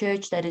be a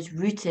church that is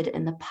rooted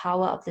in the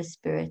power of the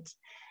Spirit,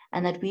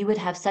 and that we would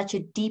have such a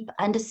deep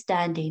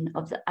understanding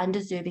of the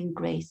undeserving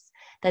grace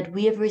that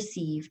we have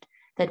received,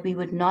 that we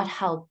would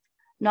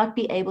not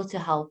be able to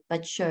help,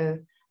 but show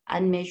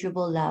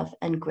unmeasurable love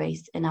and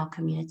grace in our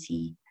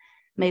community.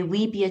 May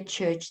we be a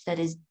church that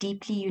is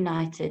deeply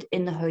united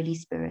in the Holy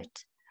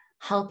Spirit.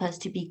 Help us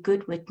to be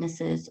good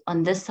witnesses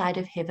on this side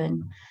of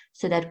heaven,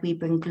 so that we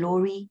bring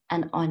glory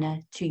and honor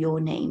to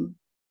your name.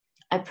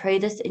 I pray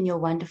this in your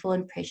wonderful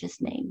and precious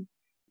name.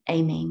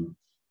 Amen.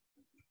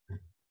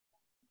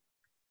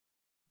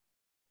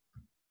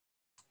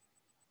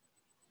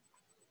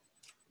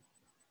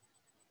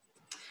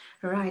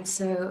 All right,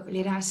 so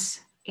let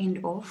us end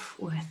off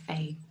with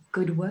a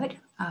good word,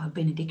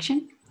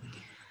 benediction.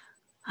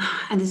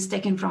 And this is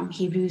taken from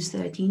Hebrews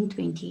 13,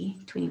 20,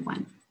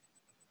 21.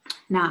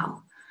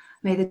 Now,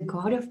 may the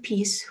God of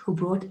peace, who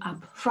brought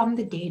up from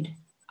the dead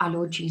our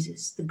Lord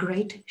Jesus, the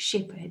great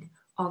shepherd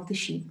of the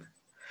sheep,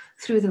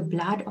 through the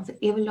blood of the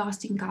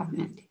everlasting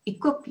covenant,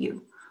 equip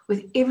you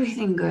with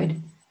everything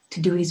good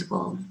to do his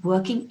will,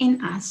 working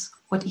in us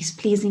what is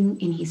pleasing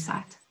in his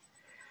sight.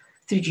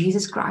 Through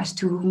Jesus Christ,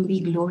 to whom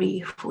be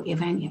glory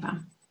forever and ever.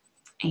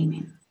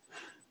 Amen.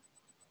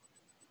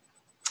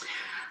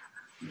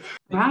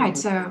 Right,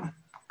 so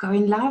go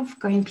in love,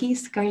 go in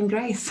peace, go in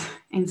grace,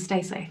 and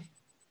stay safe.